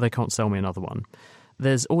long, they can't sell me another one.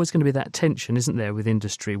 There's always going to be that tension, isn't there, with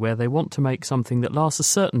industry, where they want to make something that lasts a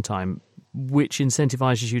certain time, which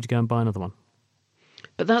incentivises you to go and buy another one.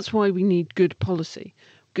 But that's why we need good policy,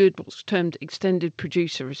 good what's termed extended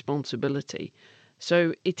producer responsibility.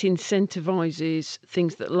 So it incentivises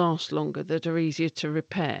things that last longer, that are easier to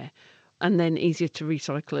repair, and then easier to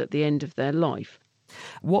recycle at the end of their life.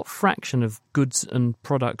 What fraction of goods and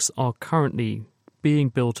products are currently being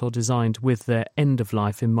built or designed with their end of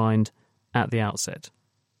life in mind at the outset?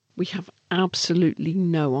 We have absolutely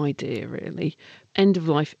no idea, really. End of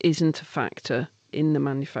life isn't a factor in the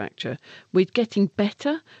manufacture. We're getting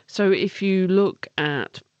better. So if you look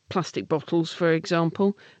at plastic bottles, for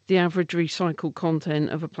example, the average recycled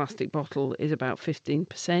content of a plastic bottle is about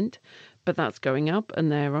 15%, but that's going up, and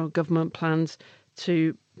there are government plans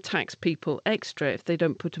to tax people extra if they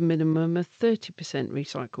don't put a minimum of 30%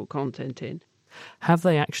 recycled content in. Have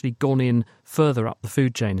they actually gone in further up the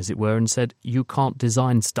food chain, as it were, and said you can't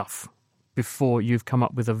design stuff before you've come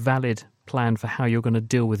up with a valid plan for how you're going to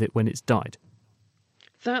deal with it when it's died?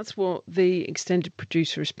 That's what the extended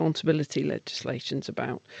producer responsibility legislation's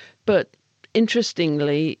about. But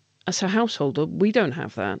interestingly, as a householder, we don't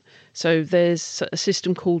have that. So there's a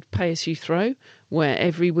system called Pay As You Throw, where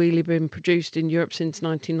every wheelie bin produced in Europe since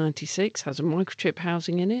 1996 has a microchip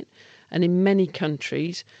housing in it. And in many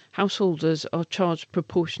countries, householders are charged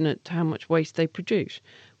proportionate to how much waste they produce.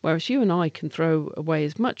 Whereas you and I can throw away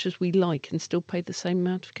as much as we like and still pay the same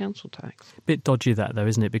amount of council tax. Bit dodgy that, though,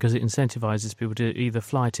 isn't it? Because it incentivises people to either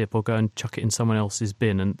fly tip or go and chuck it in someone else's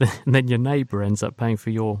bin, and then your neighbour ends up paying for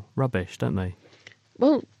your rubbish, don't they?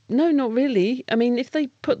 Well, no, not really. I mean, if they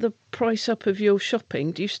put the price up of your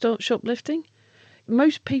shopping, do you start shoplifting?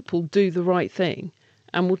 Most people do the right thing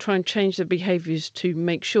and will try and change their behaviours to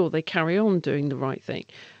make sure they carry on doing the right thing.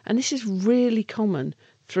 And this is really common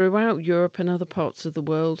throughout Europe and other parts of the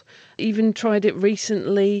world. Even tried it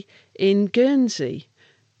recently in Guernsey,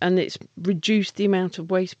 and it's reduced the amount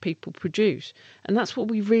of waste people produce. And that's what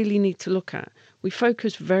we really need to look at. We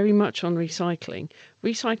focus very much on recycling.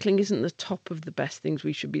 Recycling isn't the top of the best things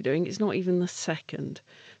we should be doing. It's not even the second.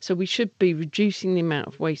 So we should be reducing the amount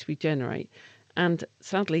of waste we generate. And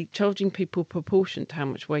sadly, charging people proportion to how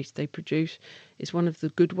much waste they produce is one of the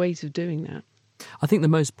good ways of doing that. I think the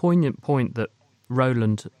most poignant point that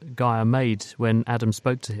Roland Geyer made when Adam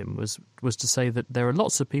spoke to him was to say that there are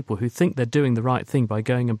lots of people who think they're doing the right thing by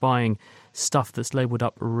going and buying stuff that's labelled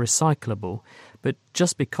up recyclable, but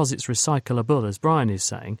just because it's recyclable, as Brian is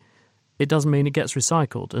saying, it doesn't mean it gets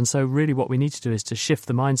recycled. And so really what we need to do is to shift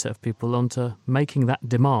the mindset of people onto making that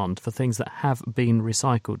demand for things that have been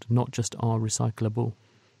recycled, not just are recyclable.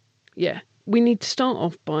 Yeah, we need to start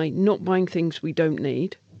off by not buying things we don't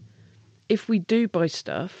need. If we do buy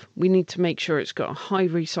stuff, we need to make sure it's got a high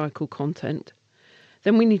recycled content.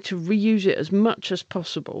 Then we need to reuse it as much as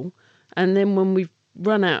possible. And then when we've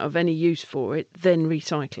run out of any use for it, then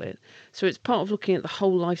recycle it. So it's part of looking at the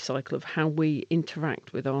whole life cycle of how we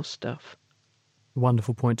interact with our stuff.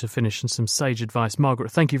 Wonderful point to finish and some sage advice.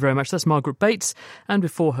 Margaret, thank you very much. That's Margaret Bates. And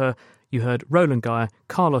before her, you heard Roland Geyer,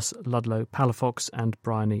 Carlos Ludlow Palafox and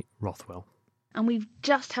Bryony Rothwell. And we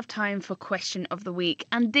just have time for question of the week.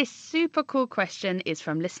 And this super cool question is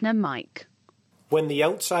from listener Mike. When the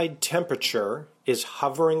outside temperature is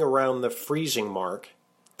hovering around the freezing mark,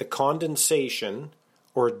 the condensation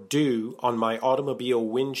or dew on my automobile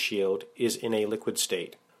windshield is in a liquid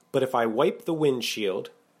state. But if I wipe the windshield,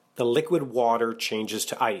 the liquid water changes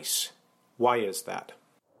to ice. Why is that?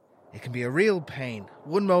 It can be a real pain.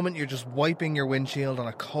 One moment you're just wiping your windshield on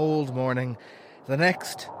a cold morning. The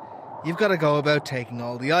next, you've got to go about taking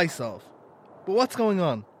all the ice off. But what's going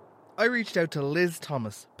on? I reached out to Liz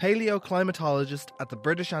Thomas, paleoclimatologist at the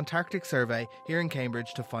British Antarctic Survey here in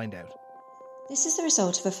Cambridge, to find out. This is the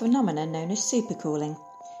result of a phenomenon known as supercooling,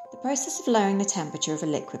 the process of lowering the temperature of a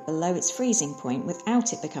liquid below its freezing point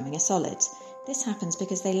without it becoming a solid. This happens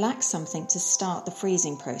because they lack something to start the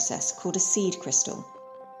freezing process, called a seed crystal.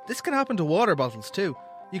 This can happen to water bottles too.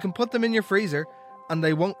 You can put them in your freezer and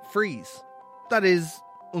they won't freeze. That is,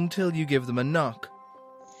 until you give them a knock.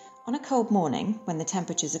 On a cold morning, when the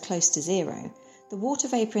temperatures are close to zero, the water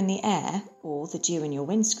vapour in the air, or the dew in your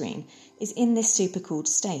windscreen, is in this supercooled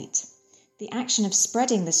state. The action of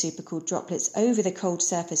spreading the supercooled droplets over the cold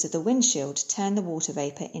surface of the windshield turn the water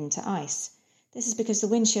vapour into ice. This is because the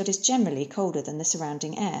windshield is generally colder than the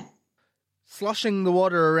surrounding air. Sloshing the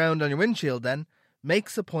water around on your windshield, then,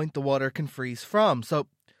 makes a point the water can freeze from. So,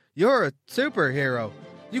 you're a superhero.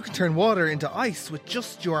 You can turn water into ice with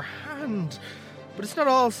just your hand. But it's not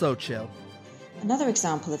all so chill. Another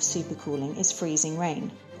example of supercooling is freezing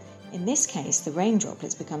rain. In this case, the rain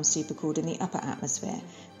droplets become supercooled in the upper atmosphere,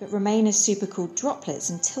 but remain as supercooled droplets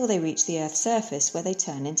until they reach the Earth's surface, where they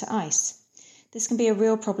turn into ice. This can be a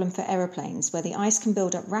real problem for aeroplanes, where the ice can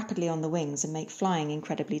build up rapidly on the wings and make flying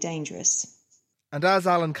incredibly dangerous. And as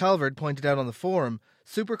Alan Calvert pointed out on the forum,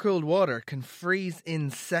 supercooled water can freeze in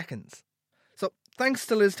seconds. So thanks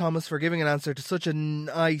to Liz Thomas for giving an answer to such a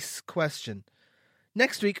nice question.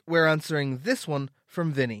 Next week, we're answering this one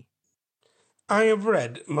from Vinny. I have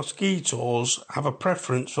read mosquitoes have a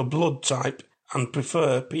preference for blood type and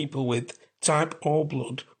prefer people with type O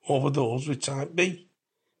blood over those with type B,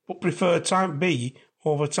 but prefer type B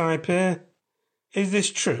over type A. Is this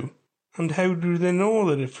true? And how do they know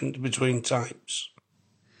the difference between types?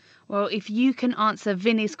 Well, if you can answer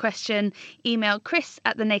Vinny's question, email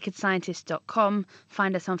chris@thenakedscientist.com,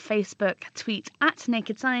 find us on Facebook, tweet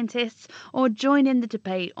 @nakedscientists, or join in the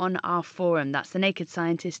debate on our forum. That's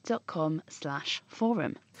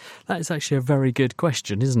thenakedscientist.com/forum. That is actually a very good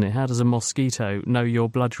question, isn't it? How does a mosquito know your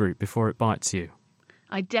blood group before it bites you?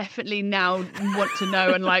 I definitely now want to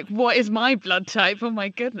know, and what is my blood type? Oh my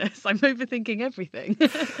goodness, I'm overthinking everything.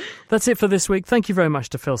 That's it for this week. Thank you very much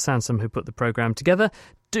to Phil Sansom, who put the programme together.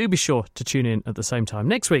 Do be sure to tune in at the same time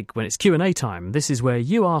next week when it's Q&A time. This is where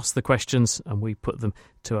you ask the questions and we put them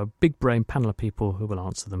to a big brain panel of people who will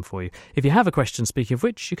answer them for you. If you have a question, speaking of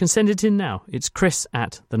which, you can send it in now. It's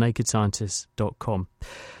chris@thenakedscientist.com.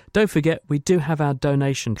 Don't forget, we do have our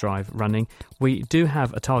donation drive running. We do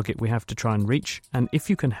have a target we have to try and reach. And if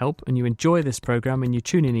you can help and you enjoy this programme and you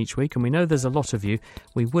tune in each week, and we know there's a lot of you,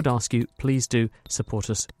 we would ask you, please do support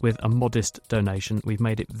us with a modest donation. We've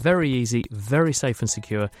made it very easy, very safe and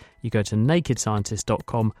secure. You go to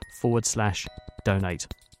nakedscientist.com/donate.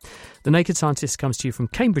 The Naked Scientist comes to you from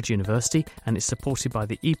Cambridge University and is supported by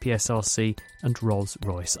the EPSRC and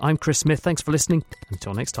Rolls-Royce. I'm Chris Smith. Thanks for listening.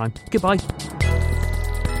 Until next time, goodbye.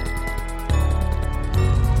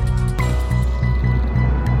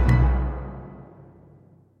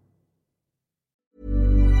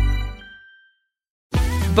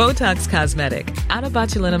 Botox Cosmetic,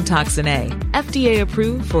 out-of-botulinum toxin A, FDA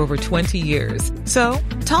approved for over 20 years. So,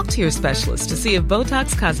 talk to your specialist to see if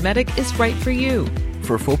Botox Cosmetic is right for you.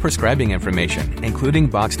 For full prescribing information, including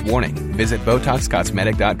boxed warning, visit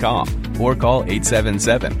BotoxCosmetic.com or call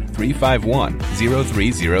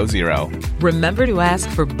 877-351-0300. Remember to ask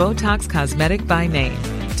for Botox Cosmetic by name.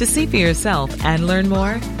 To see for yourself and learn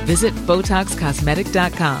more, visit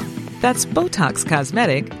BotoxCosmetic.com. That's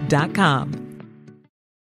BotoxCosmetic.com.